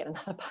just to get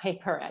another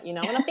paper out, you know?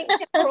 And I think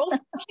we're all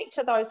subject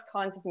to those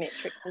kinds of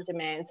metrics and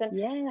demands. And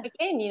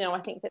again, you know, I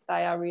think that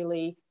they are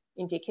really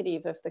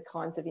indicative of the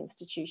kinds of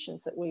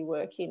institutions that we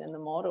work in and the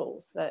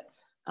models that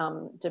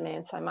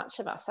demand so much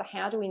of us. So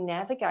how do we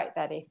navigate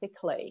that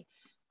ethically?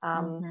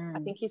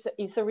 I think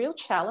is the real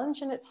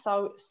challenge, and it's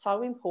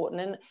so important.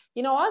 And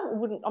you know,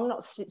 I'm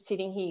not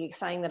sitting here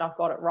saying that I've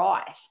got it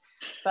right,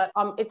 but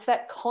it's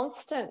that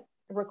constant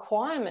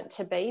requirement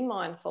to be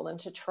mindful and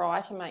to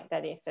try to make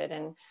that effort,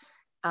 and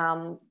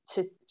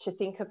to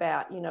think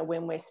about, you know,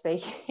 when we're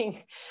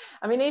speaking.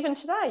 I mean, even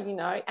today, you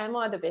know, am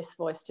I the best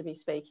voice to be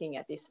speaking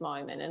at this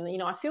moment? And you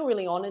know, I feel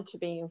really honoured to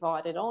be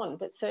invited on,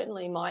 but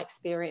certainly my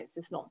experience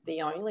is not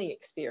the only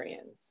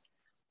experience.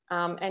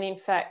 And in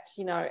fact,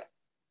 you know,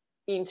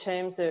 in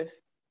terms of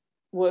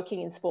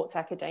working in sports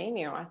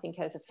academia, I think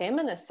as a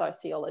feminist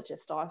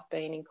sociologist, I've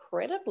been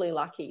incredibly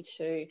lucky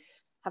to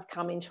have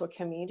come into a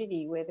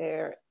community where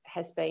there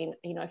has been,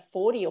 you know,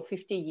 40 or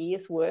 50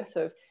 years worth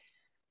of,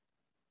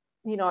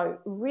 you know,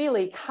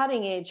 really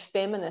cutting edge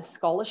feminist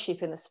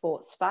scholarship in the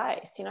sports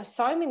space. You know,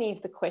 so many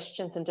of the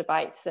questions and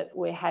debates that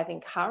we're having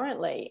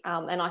currently,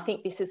 and I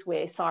think this is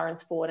where Siren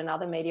Sport and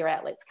other media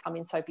outlets come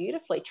in so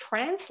beautifully,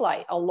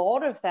 translate a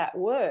lot of that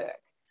work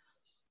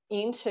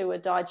into a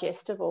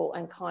digestible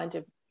and kind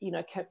of, you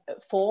know,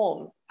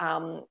 form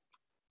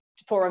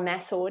for a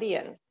mass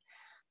audience.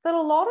 That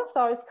a lot of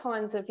those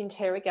kinds of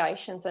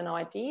interrogations and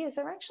ideas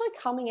are actually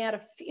coming out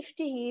of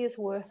 50 years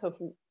worth of,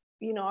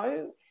 you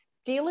know,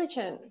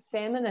 diligent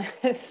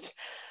feminist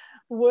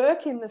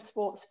work in the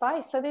sports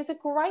space. So there's a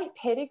great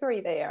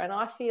pedigree there, and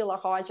I feel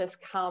like I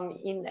just come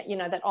in, you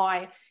know, that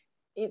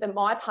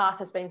my path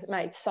has been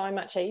made so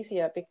much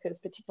easier because,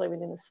 particularly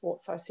within the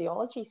sports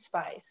sociology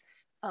space,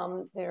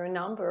 there are a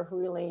number of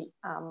really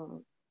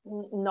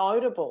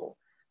notable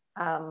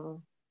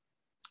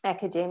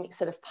academics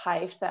that have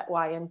paved that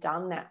way and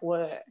done that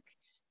work.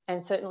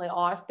 And certainly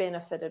I've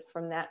benefited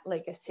from that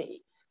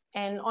legacy.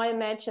 And I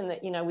imagine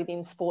that, you know,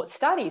 within sports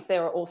studies,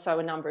 there are also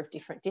a number of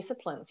different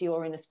disciplines.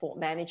 You're in a sport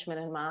management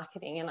and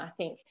marketing. And I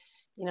think,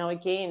 you know,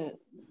 again,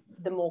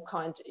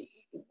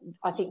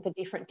 I think the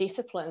different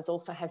disciplines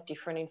also have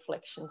different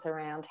inflections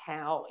around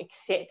how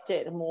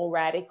accepted, more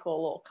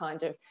radical, or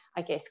kind of,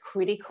 I guess,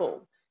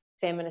 critical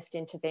feminist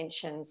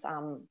interventions,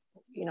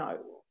 you know,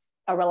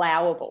 are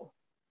allowable.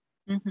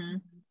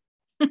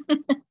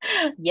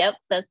 Yep,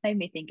 that's made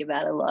me think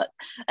about a lot.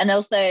 And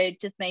also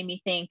just made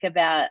me think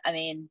about, I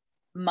mean,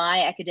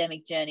 my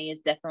academic journey is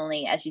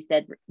definitely, as you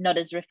said, not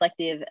as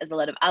reflective as a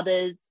lot of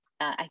others.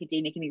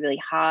 Academia can be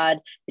really hard,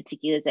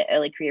 particularly as an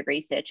early career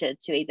researcher,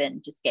 to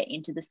even just get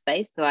into the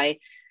space. So I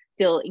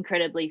feel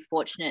incredibly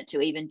fortunate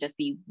to even just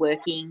be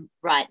working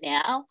right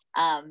now.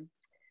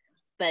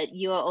 But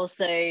you are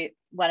also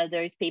one of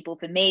those people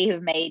for me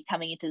who've made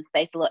coming into the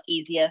space a lot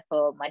easier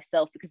for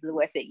myself because of the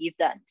work that you've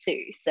done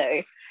too.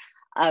 So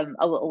I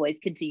will always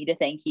continue to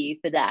thank you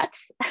for that,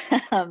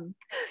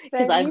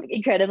 because I'm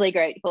incredibly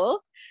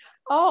grateful.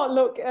 Oh,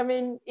 look, I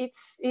mean, it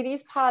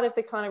is part of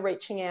the kind of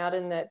reaching out,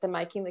 and the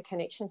making the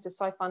connections is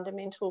so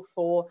fundamental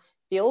for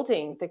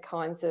building the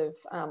kinds of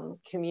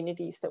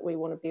communities that we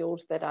want to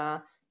build that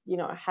are, you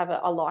know, have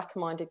a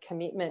like-minded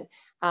commitment.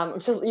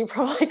 You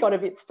probably got a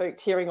bit spooked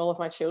hearing all of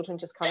my children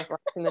just kind of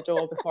racing the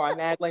door before I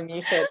madly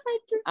muted.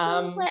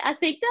 I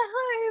think they're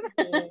home.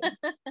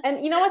 Yeah.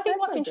 And, you know, I think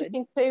what's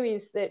interesting too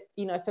is that,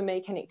 you know, for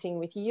me, connecting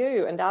with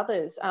you and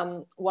others,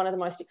 one of the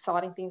most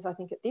exciting things I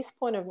think at this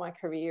point of my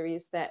career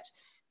is that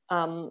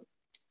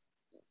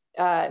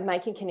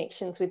making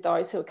connections with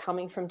those who are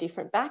coming from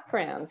different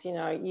backgrounds. You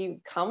know,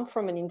 you come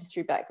from an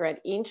industry background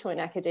into an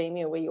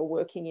academia where you're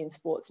working in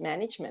sports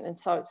management. And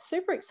so it's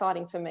super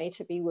exciting for me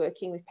to be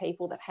working with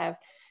people that have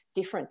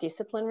different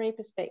disciplinary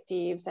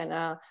perspectives and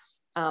are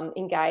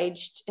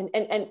engaged and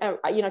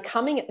you know,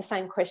 coming at the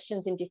same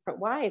questions in different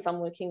ways. I'm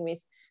working with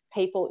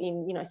people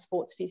in, you know,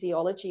 sports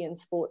physiology and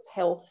sports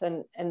health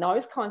and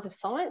those kinds of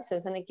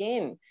sciences. And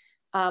again,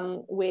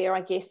 where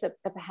I guess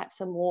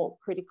perhaps a more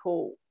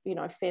critical, you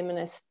know,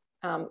 feminist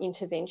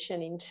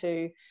intervention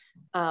into,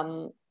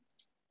 you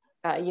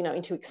know,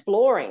 into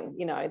exploring,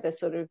 you know, the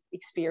sort of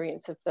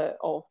experience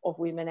of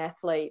women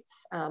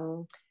athletes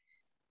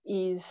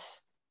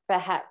is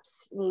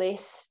perhaps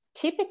less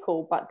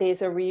typical, but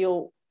there's a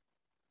real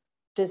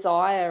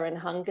desire and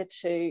hunger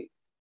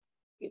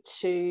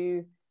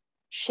to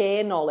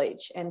share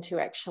knowledge and to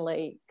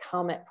actually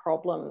come at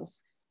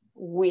problems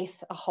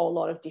with a whole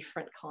lot of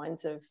different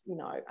kinds of,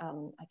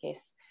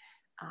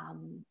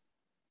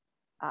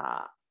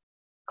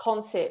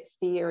 concepts,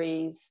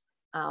 theories,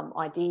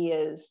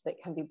 ideas that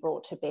can be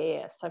brought to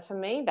bear. So for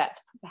me, that's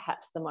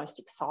perhaps the most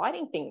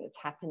exciting thing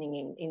that's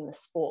happening in the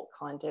sport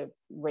kind of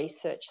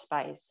research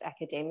space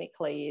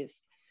academically,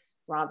 is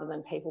rather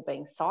than people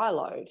being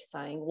siloed,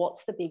 saying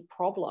what's the big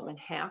problem and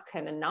how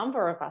can a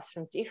number of us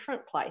from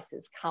different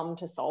places come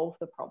to solve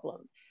the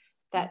problem.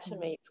 That to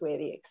me is where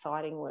the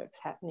exciting work's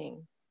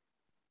happening.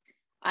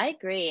 I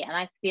agree, and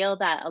I feel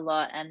that a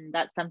lot, and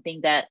that's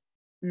something that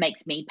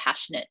makes me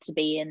passionate to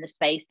be in the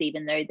space,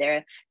 even though there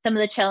are some of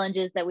the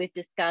challenges that we've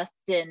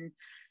discussed. And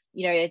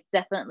it's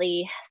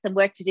definitely some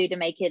work to do to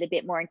make it a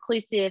bit more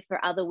inclusive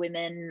for other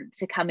women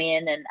to come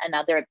in, and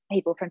other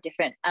people from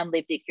different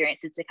lived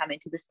experiences to come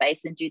into the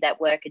space and do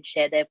that work and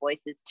share their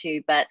voices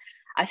too. But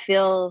I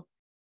feel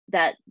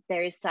that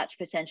there is such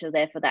potential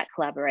there for that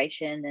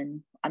collaboration,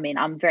 and I mean,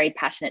 I'm very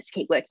passionate to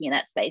keep working in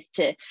that space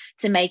to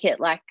make it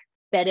like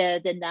better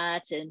than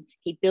that, and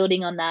keep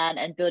building on that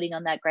and building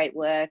on that great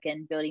work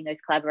and building those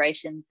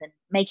collaborations and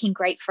making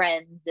great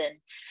friends and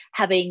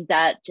having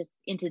that just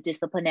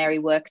interdisciplinary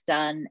work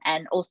done,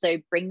 and also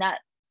bring that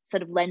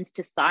sort of lens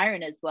to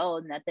Siren as well,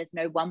 and that there's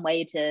no one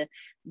way to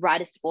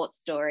write a sports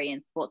story,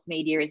 and sports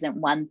media isn't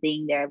one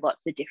thing. There are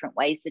lots of different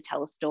ways to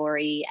tell a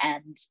story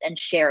and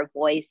share a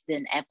voice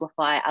and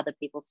amplify other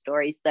people's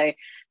stories. So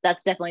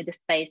that's definitely the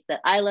space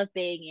that I love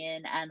being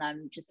in, and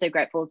I'm just so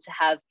grateful to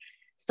have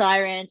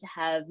Siren, to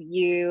have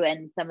you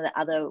and some of the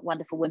other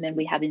wonderful women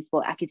we have in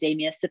sport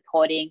academia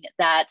supporting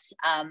that.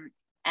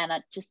 And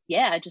I'm just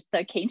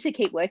so keen to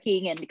keep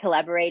working and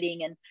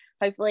collaborating, and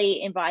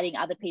hopefully inviting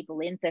other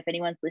people in. So if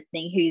anyone's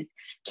listening who's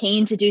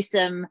keen to do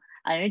some,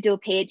 do a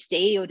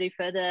PhD or do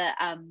further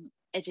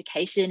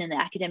education in the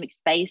academic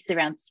space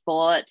around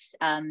sport,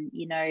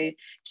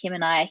 Kim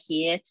and I are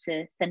here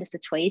to send us a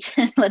tweet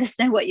and let us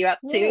know what you're up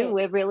to. Yeah.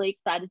 We're really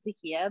excited to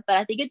hear. But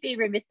I think it'd be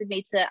remiss of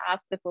me to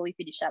ask before we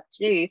finish up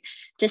too,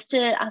 just to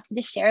ask you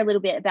to share a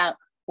little bit about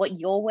what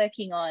you're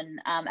working on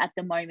at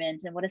the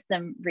moment, and what are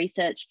some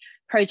research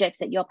projects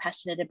that you're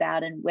passionate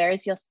about, and where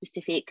is your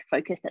specific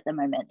focus at the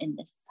moment in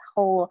this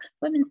whole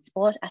women's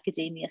sport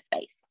academia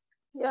space?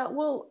 Yeah,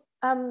 well,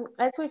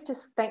 as we've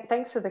just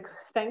thanks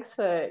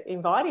for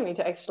inviting me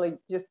to actually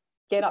just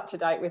get up to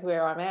date with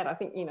where I'm at. I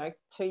think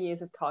 2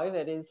 years of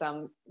COVID is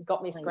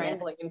got me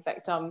scrambling. Yes. In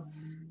fact,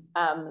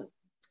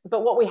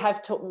 but what we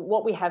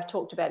have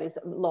talked about is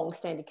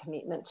long-standing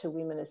commitment to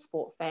women as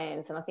sport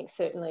fans, and I think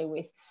certainly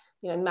with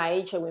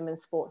major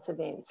women's sports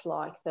events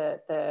like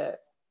the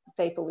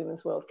FIFA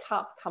Women's World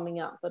Cup coming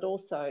up, but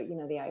also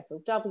the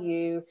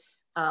AFLW,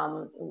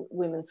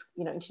 women's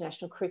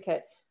international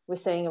cricket, we're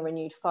seeing a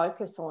renewed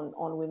focus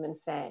on women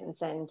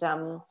fans. And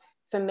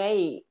for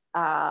me,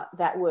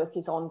 that work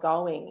is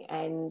ongoing.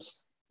 And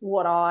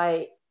what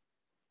I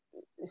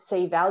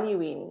see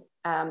value in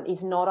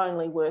is not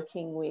only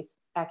working with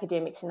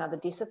academics in other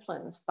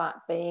disciplines, but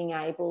being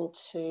able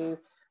to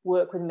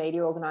work with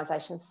media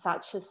organisations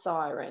such as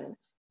Siren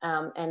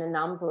and a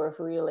number of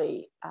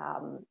really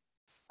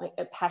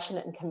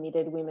passionate and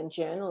committed women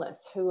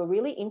journalists who are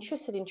really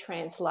interested in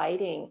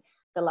translating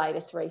the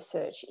latest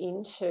research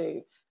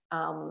into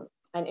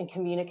and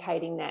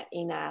communicating that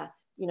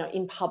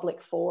in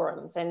public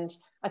forums. And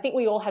I think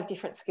we all have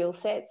different skill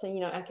sets,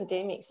 and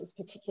academics as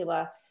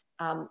particular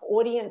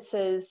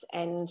audiences,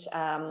 and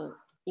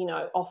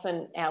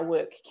often our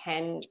work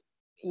can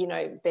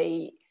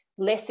be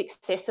less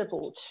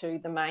accessible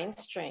to the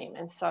mainstream.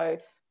 And so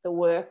the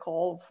work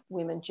of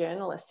women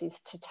journalists is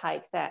to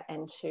take that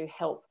and to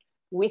help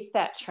with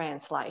that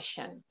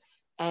translation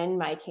and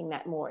making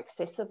that more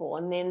accessible.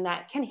 And then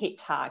that can hit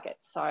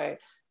targets. So,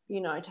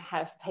 to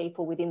have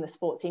people within the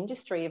sports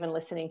industry even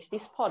listening to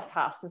this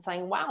podcast and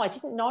saying, wow, I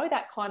didn't know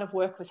that kind of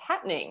work was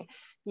happening.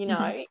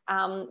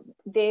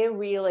 They're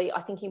really,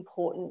 I think,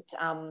 important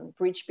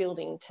bridge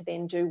building to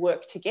then do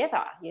work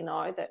together,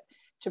 that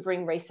to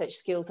bring research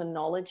skills and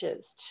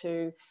knowledges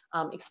to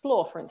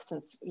explore, for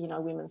instance,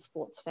 women's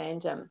sports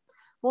fandom. I'm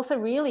also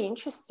really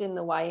interested in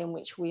the way in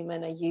which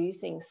women are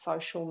using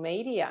social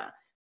media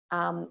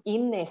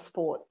in their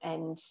sport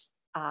and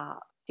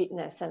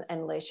fitness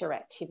and leisure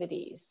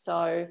activities.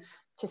 So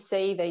to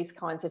see these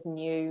kinds of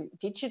new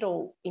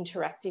digital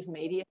interactive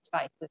media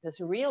spaces as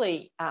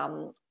really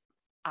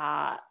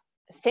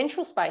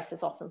central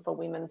spaces often for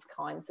women's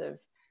kinds of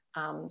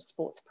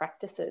sports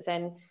practices.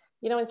 And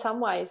in some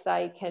ways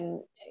they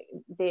can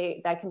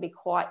be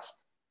quite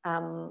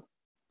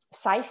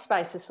safe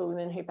spaces for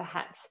women who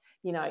perhaps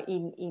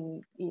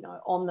in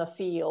on the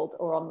field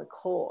or on the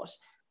court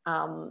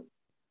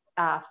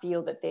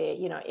feel that their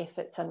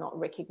efforts are not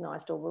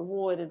recognised or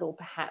rewarded, or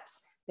perhaps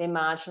they're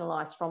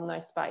marginalised from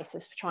those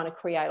spaces, for trying to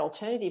create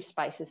alternative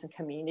spaces and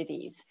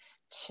communities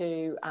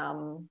to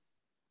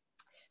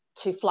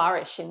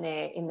flourish in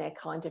their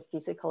kind of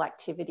physical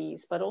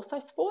activities, but also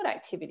sport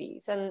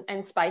activities,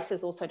 and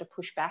spaces also to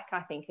push back,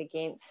 I think,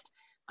 against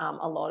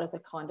a lot of the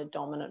kind of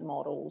dominant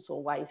models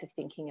or ways of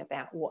thinking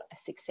about what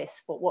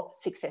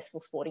successful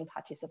sporting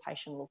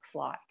participation looks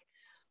like.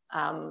 So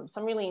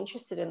I'm really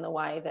interested in the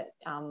way that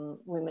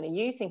women are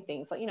using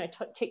things like,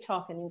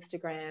 TikTok and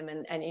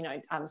Instagram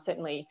and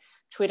certainly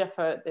Twitter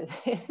for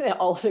the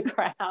older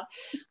crowd.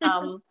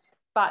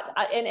 But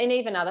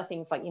even other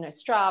things like,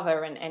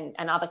 Strava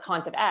and other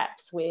kinds of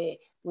apps where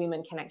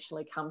women can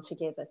actually come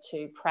together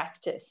to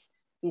practice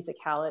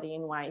physicality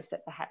in ways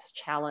that perhaps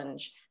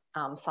challenge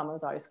some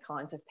of those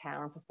kinds of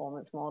power and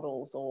performance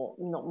models, or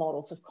not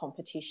models of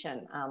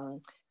competition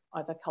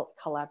over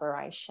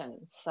collaboration.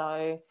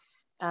 So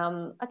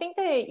I think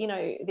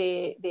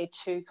they're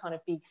two kind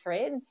of big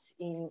threads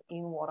in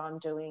what I'm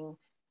doing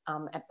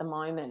at the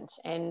moment,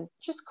 and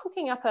just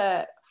cooking up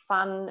a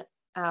fun.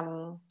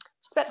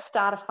 Just about to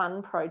start a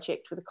fun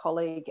project with a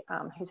colleague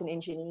who's an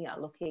engineer,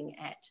 looking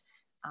at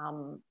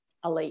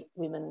elite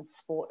women's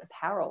sport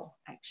apparel,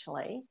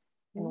 actually,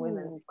 and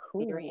women's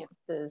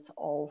experiences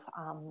of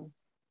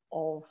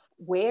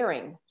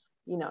wearing,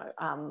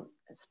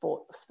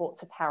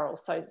 sports apparel.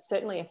 So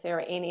certainly, if there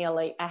are any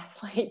elite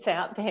athletes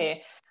out there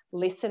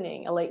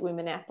listening, elite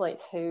women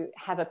athletes who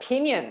have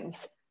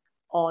opinions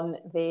on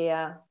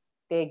their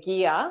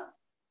gear,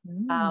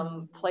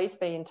 please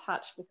be in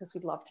touch, because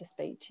we'd love to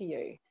speak to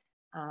you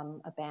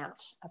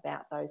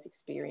about those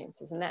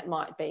experiences. And that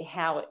might be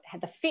how it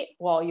had the fit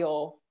while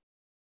you're,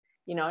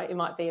 it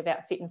might be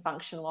about fit and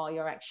function while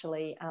you're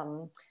actually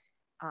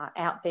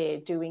out there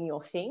doing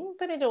your thing,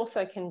 but it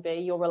also can be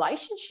your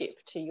relationship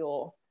to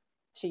your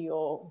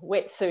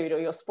wetsuit or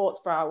your sports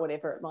bra, or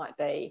whatever it might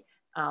be,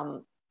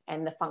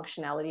 and the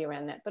functionality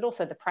around that, but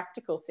also the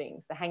practical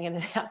things, the hanging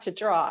it out to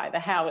dry, the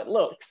how it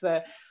looks,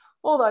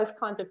 all those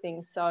kinds of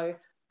things. So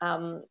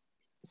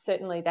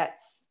certainly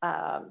that's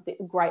the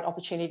great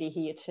opportunity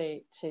here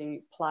to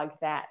plug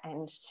that,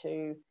 and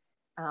to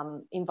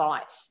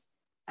invite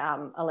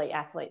elite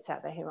athletes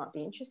out there who might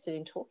be interested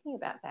in talking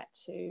about that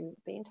to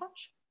be in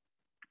touch.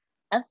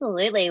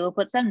 Absolutely. We'll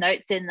put some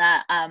notes in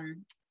that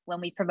when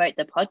we promote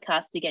the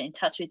podcast to get in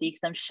touch with you,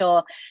 because I'm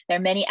sure there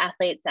are many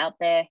athletes out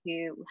there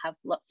who have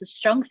lots of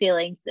strong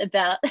feelings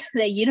about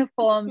their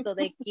uniforms or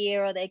their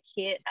gear or their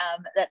kit.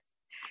 That's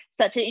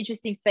such an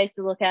interesting space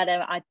to look at,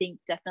 and I think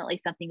definitely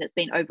something that's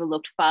been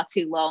overlooked far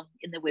too long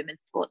in the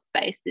women's sports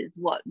space is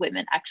what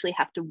women actually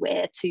have to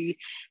wear to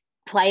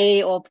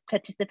play or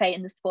participate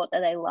in the sport that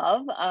they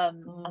love.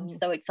 I'm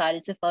so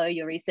excited to follow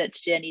your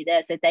research journey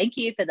there, so thank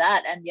you for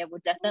that. And yeah,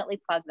 we'll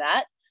definitely plug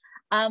that.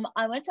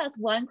 I want to ask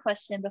one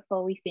question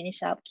before we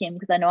finish up, Kim,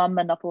 because I know I'm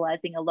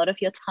monopolizing a lot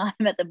of your time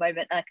at the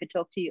moment and I could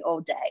talk to you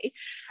all day.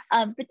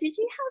 But do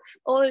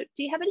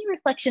you have any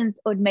reflections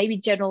or maybe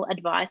general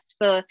advice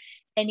for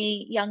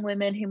any young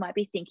women who might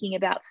be thinking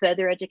about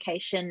further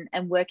education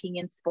and working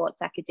in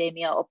sports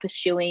academia or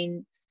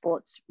pursuing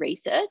sports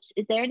research?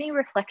 Is there any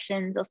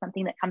reflections or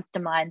something that comes to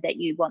mind that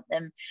you want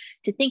them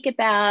to think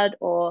about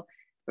or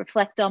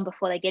reflect on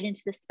before they get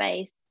into the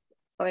space,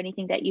 or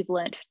anything that you've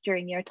learned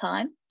during your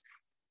time?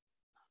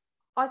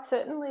 I'd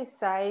certainly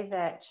say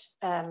that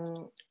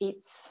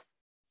it's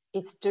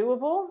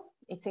doable,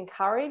 it's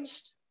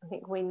encouraged. I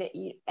think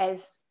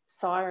as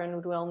Siren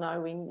would well know,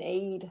 we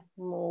need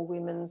more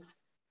women's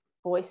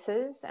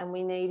voices, and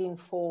we need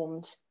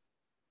informed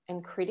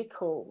and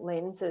critical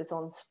lenses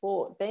on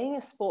sport. Being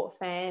a sport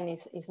fan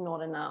is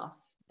not enough.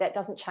 That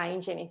doesn't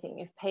change anything.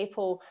 If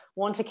people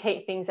want to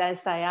keep things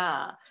as they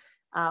are,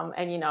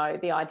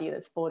 and the idea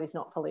that sport is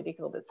not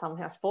political, that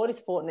somehow sport is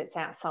sport and it's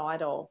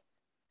outside of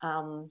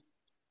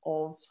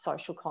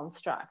social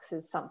constructs,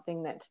 is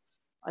something that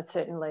I'd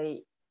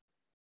certainly,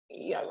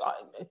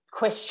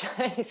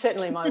 question.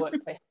 Certainly my work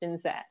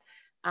questions that.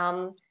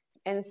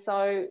 And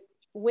so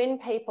when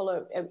people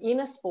are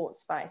in a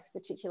sports space,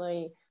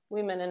 particularly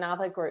women and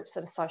other groups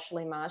that are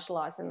socially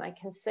marginalised, and they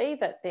can see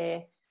that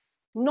they're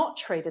not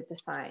treated the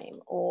same,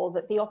 or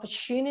that the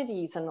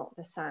opportunities are not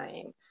the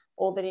same,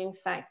 or that in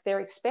fact they're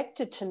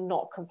expected to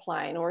not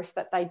complain, or if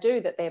that they do,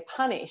 that they're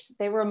punished,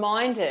 they're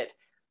reminded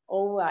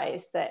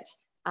always that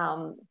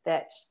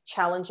that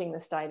challenging the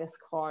status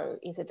quo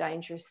is a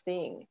dangerous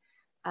thing.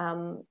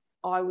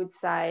 I would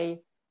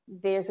say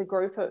there's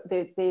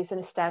an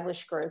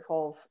established group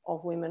of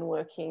women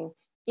working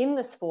in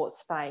the sports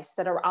space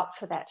that are up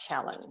for that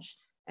challenge.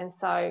 And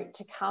so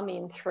to come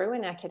in through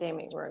an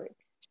academic route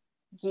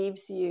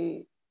gives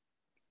you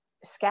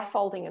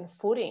scaffolding and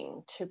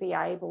footing to be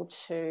able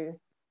to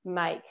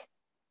make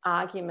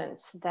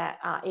arguments that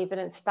are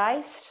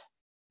evidence-based,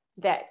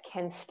 that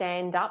can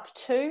stand up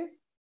to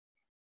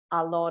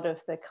a lot of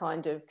the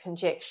kind of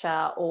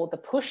conjecture or the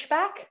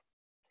pushback,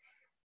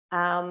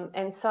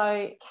 and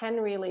so can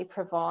really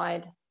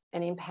provide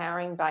an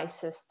empowering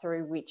basis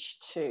through which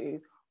to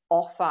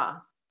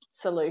offer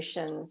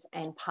solutions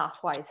and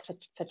pathways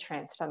for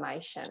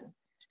transformation.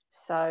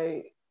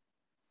 So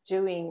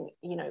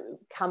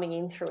coming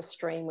in through a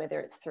stream, whether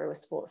it's through a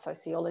sports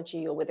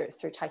sociology or whether it's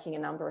through taking a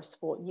number of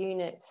sport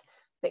units,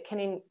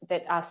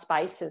 that are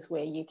spaces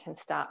where you can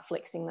start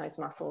flexing those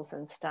muscles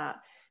and start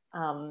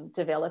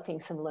developing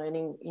some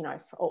learning,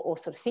 or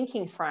sort of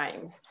thinking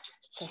frames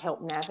to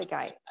help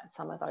navigate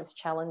some of those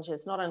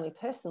challenges, not only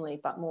personally,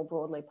 but more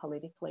broadly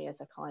politically, as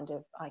a kind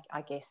of,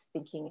 I guess,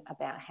 thinking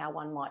about how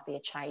one might be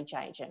a change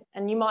agent.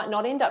 And you might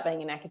not end up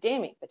being an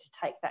academic, but to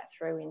take that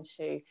through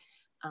into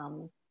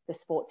the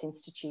sports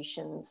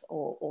institutions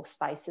or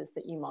spaces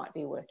that you might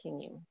be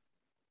working in.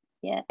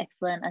 Yeah,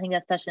 excellent. I think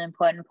that's such an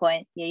important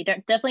point. Yeah, you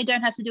definitely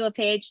don't have to do a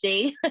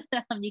PhD.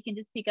 You can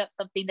just pick up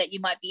something that you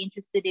might be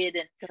interested in,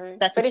 and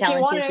that's a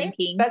challenge you're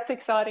thinking. That's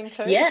exciting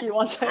too. Yeah, if you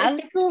want to.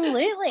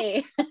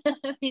 Absolutely.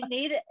 We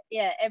need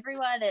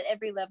everyone at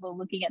every level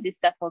looking at this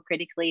stuff more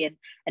critically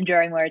and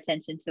drawing more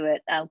attention to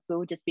it. So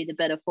we'll just be the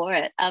better for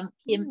it.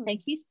 Kim,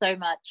 thank you so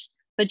much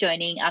for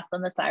joining us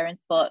on the Siren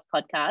Sport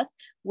podcast.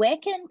 Where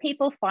can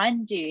people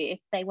find you if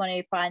they want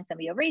to find some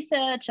of your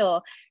research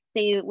or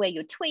see where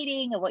you're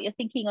tweeting or what you're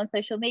thinking on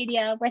social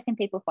media? Where can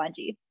people find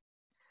you?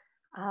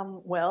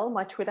 Well,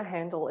 my Twitter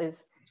handle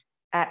is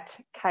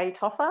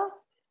 @KToffa,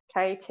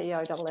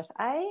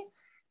 KTOFFA.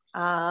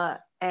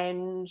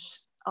 And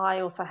I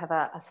also have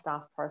a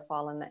staff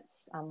profile, and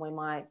that's where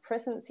my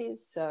presence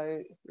is. So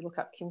if you look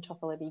up Kim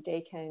Toffoletti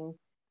Deakin,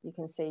 you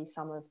can see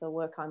some of the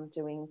work I'm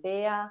doing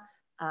there.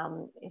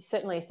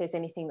 Certainly, if there's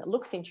anything that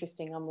looks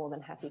interesting, I'm more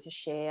than happy to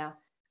share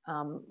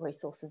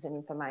resources and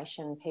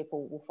information.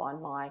 People will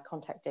find my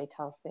contact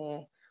details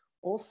there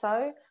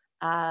also.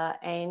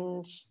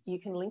 And you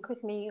can link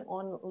with me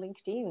on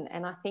LinkedIn.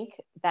 And I think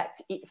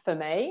that's it for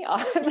me.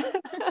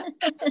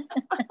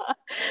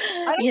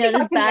 You're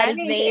not as bad as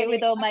me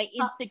with all my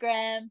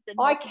Instagrams. And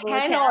I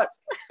cannot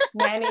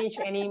manage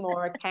any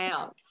more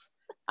accounts.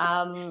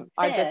 I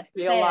just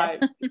feel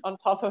like on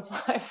top of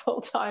my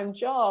full-time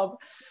job,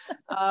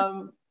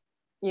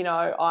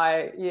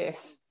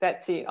 yes,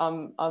 that's it.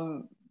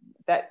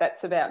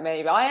 That's about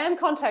me. But I am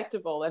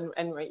contactable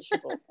and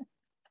reachable.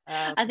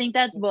 I think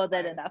that's more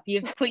than enough.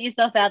 You've put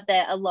yourself out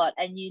there a lot,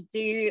 and you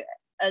do.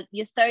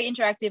 You're so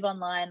interactive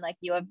online. Like,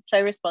 you are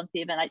so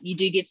responsive, and you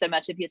do give so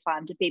much of your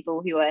time to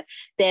people who are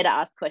there to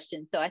ask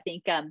questions. So I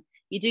think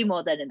you do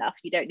more than enough.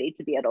 You don't need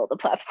to be at all the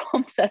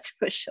platforms, that's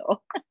for sure.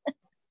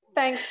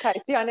 Thanks,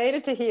 Casey. I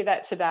needed to hear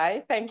that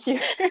today. Thank you.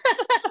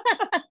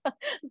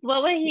 That's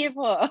what we're here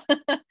for.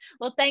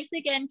 Well, thanks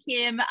again,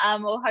 Kim.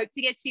 We'll hope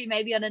to get you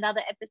maybe on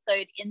another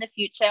episode in the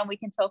future, and we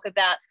can talk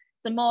about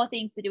some more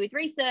things to do with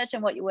research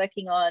and what you're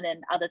working on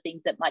and other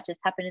things that might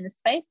just happen in the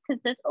space,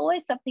 because there's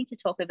always something to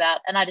talk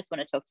about, and I just want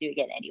to talk to you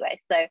again anyway.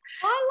 So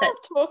I love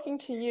talking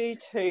to you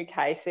too,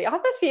 Casey. I have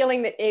a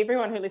feeling that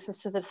everyone who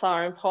listens to the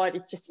Siren Pod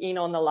is just in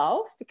on the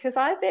love, because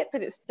I bet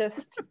that it's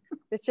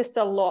just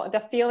a lot. I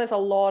feel there's a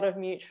lot of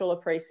mutual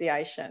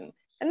appreciation,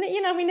 and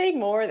that, we need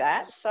more of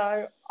that.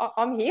 So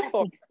I'm here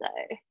for it. So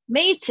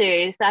me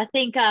too. So I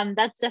think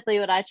that's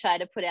definitely what I try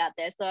to put out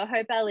there. So I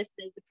hope our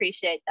listeners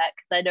appreciate that,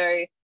 because I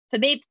know for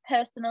me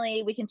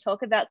personally, we can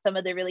talk about some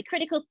of the really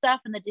critical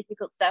stuff and the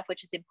difficult stuff,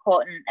 which is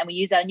important. And we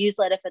use our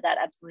newsletter for that,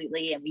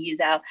 absolutely. And we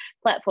use our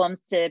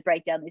platforms to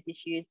break down these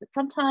issues. But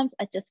sometimes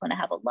I just want to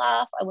have a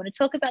laugh. I want to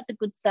talk about the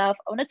good stuff.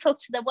 I want to talk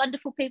to the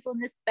wonderful people in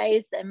this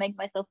space and make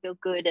myself feel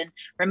good and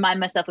remind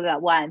myself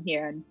about why I'm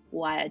here and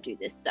why I do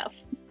this stuff.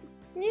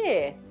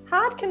 Yeah,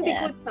 hard can be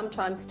good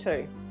sometimes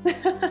too.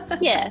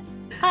 Yeah,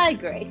 I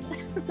agree.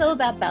 It's all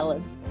about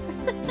balance.